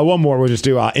 One more. We'll just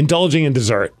do indulging in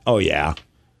dessert. Oh yeah,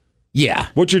 yeah.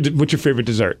 What's your favorite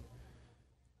dessert?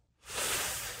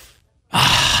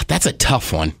 That's a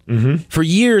tough one. Mm-hmm. For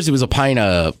years, it was a pint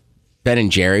of Ben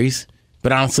 & Jerry's,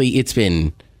 but honestly, it's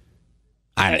been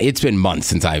months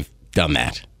since I've done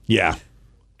that. Yeah,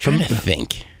 Trying to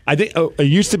think. I think it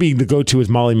used to be the go-to is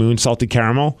Molly Moon salted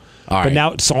caramel, but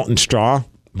now it's salt and straw.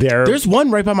 There's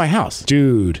one right by my house,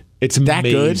 dude. It's that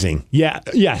amazing. Good? Yeah.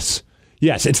 Yes.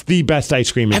 It's the best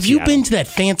ice cream in Have Seattle. you been to that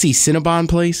fancy Cinnabon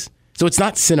place? So it's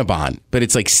not Cinnabon, but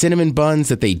it's like cinnamon buns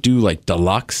that they do like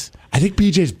deluxe. I think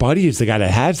BJ's buddy is the guy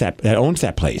that owns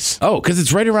that place. Oh, because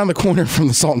it's right around the corner from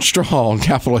the Salt and Straw on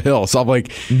Capitol Hill. So I'm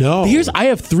like, no. I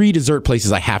have 3 dessert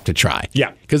places I have to try.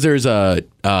 Yeah. Because there's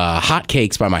hot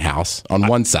cakes by my house on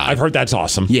one side. I've heard that's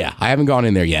awesome. Yeah. I haven't gone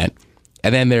in there yet.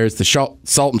 And then there's the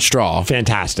Salt and Straw.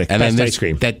 Fantastic. And best then ice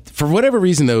cream. That, for whatever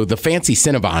reason, though, the fancy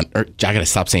Cinnabon, I got to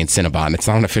stop saying Cinnabon. It's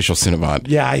not an official Cinnabon.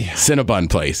 Yeah. Cinnabon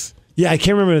place. Yeah, I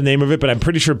can't remember the name of it, but I'm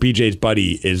pretty sure BJ's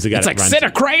buddy is the guy it's that runs it. It's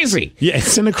like Cinna-crazy. Yeah,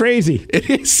 it's Cinna-crazy. It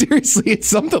is, seriously, it's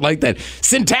something like that.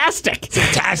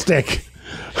 Sintastic.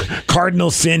 Cardinal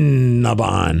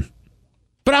Cinnabon.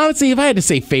 But honestly, if I had to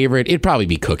say favorite, it'd probably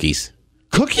be cookies.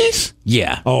 Cookies?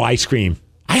 Yeah. Oh, ice cream.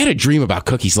 I had a dream about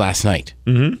cookies last night.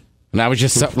 Mm-hmm. And I was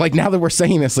just like, now that we're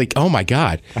saying this, like, oh my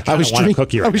God. I was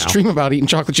dreaming about eating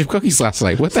chocolate chip cookies last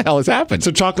night. What the hell has happened?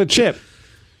 So chocolate chip.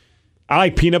 I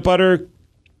like peanut butter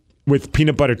with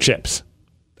peanut butter chips.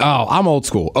 Oh, I'm old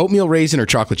school. Oatmeal raisin or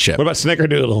chocolate chip. What about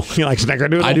Snickerdoodle? You like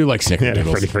Snickerdoodle? I do like Snickerdoodles. Yeah,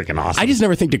 they're pretty freaking awesome. I just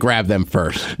never think to grab them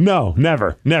first. No,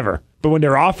 never. But when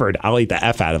they're offered, I'll eat the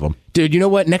F out of them. Dude, you know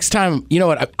what? Next time,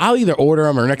 I'll either order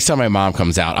them or next time my mom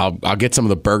comes out, I'll get some of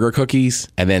the burger cookies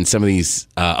and then some of these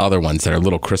other ones that are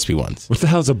little crispy ones. What the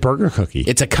hell is a burger cookie?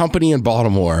 It's a company in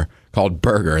Baltimore called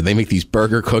Burger. They make these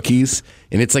burger cookies,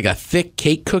 and it's like a thick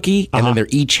cake cookie, and then they're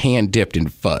each hand dipped in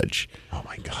fudge. Oh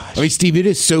my gosh! I mean, Steve, it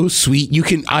is so sweet. You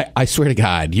can, I swear to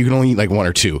God, you can only eat like one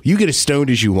or two. You get as stoned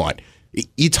as you want.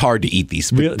 It's hard to eat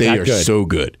these, but they are so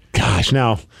good. Gosh,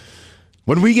 now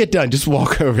when we get done, just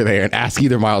walk over there and ask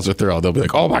either Miles or Thrill. They'll be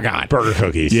like, "Oh my God, burger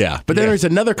cookies!" Yeah, but then there's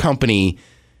another company.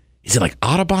 Is it like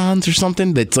Audubon's or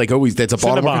something? That's like always that's a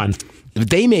Baltimore.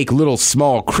 They make little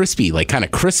small crispy, like kind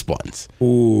of crisp ones.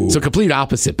 Ooh. So complete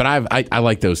opposite, but I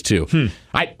like those too.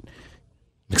 I'm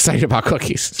excited about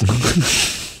cookies.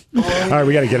 All right,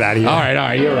 we got to get out of here. All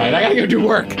right, you're right. I got to go do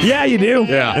work. Yeah, you do.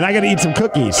 Yeah. And I got to eat some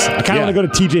cookies. I kind of want to go to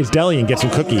TJ's Deli and get some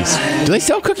cookies. Do they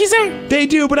sell cookies there? They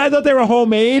do, but I thought they were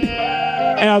homemade.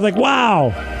 And I was like,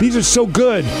 wow, these are so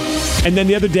good. And then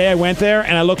the other day I went there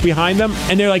and I looked behind them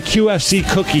and they're like QFC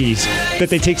cookies that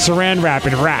they take saran wrap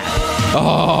and wrap.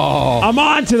 Oh. I'm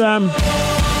on to them,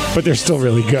 but they're still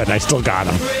really good. I still got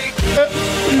them.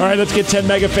 All right, let's get 10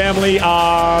 Mega Family.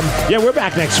 Yeah, we're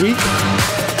back next week.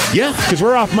 Yeah. Because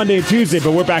we're off Monday and Tuesday,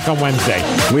 but we're back on Wednesday.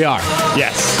 We are.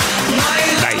 Yes.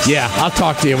 Nice. Yeah, I'll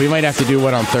talk to you. We might have to do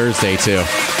one on Thursday, too.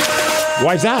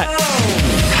 Why's that?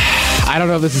 I don't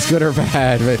know if this is good or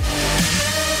bad, but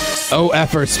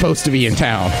OFer's supposed to be in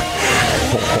town.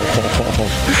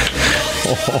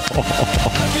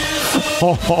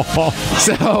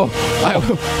 So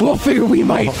we'll figure we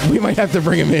might have to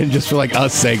bring him in just for like a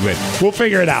segment. We'll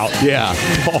figure it out. Yeah.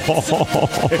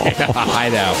 I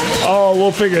know. Oh,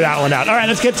 we'll figure that one out. All right,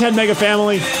 let's get 10 Mega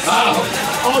Family.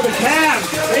 Oh, the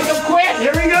Cavs. Make them quit.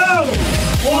 Here we go.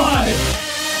 1,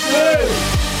 2,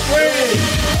 3,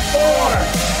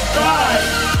 4, 5,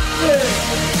 6,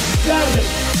 7,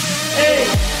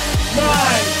 8, 9,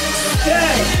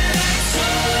 10.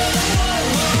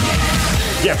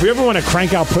 Yeah, if we ever want to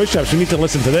crank out push-ups, we need to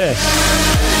listen to this.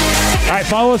 All right,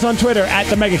 follow us on Twitter at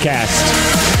the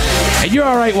MegaCast. And you're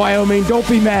all right, Wyoming. Don't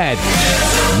be mad.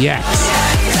 Yes.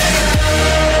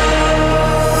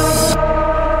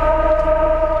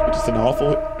 You're just an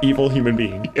awful, evil human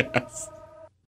being. Yes.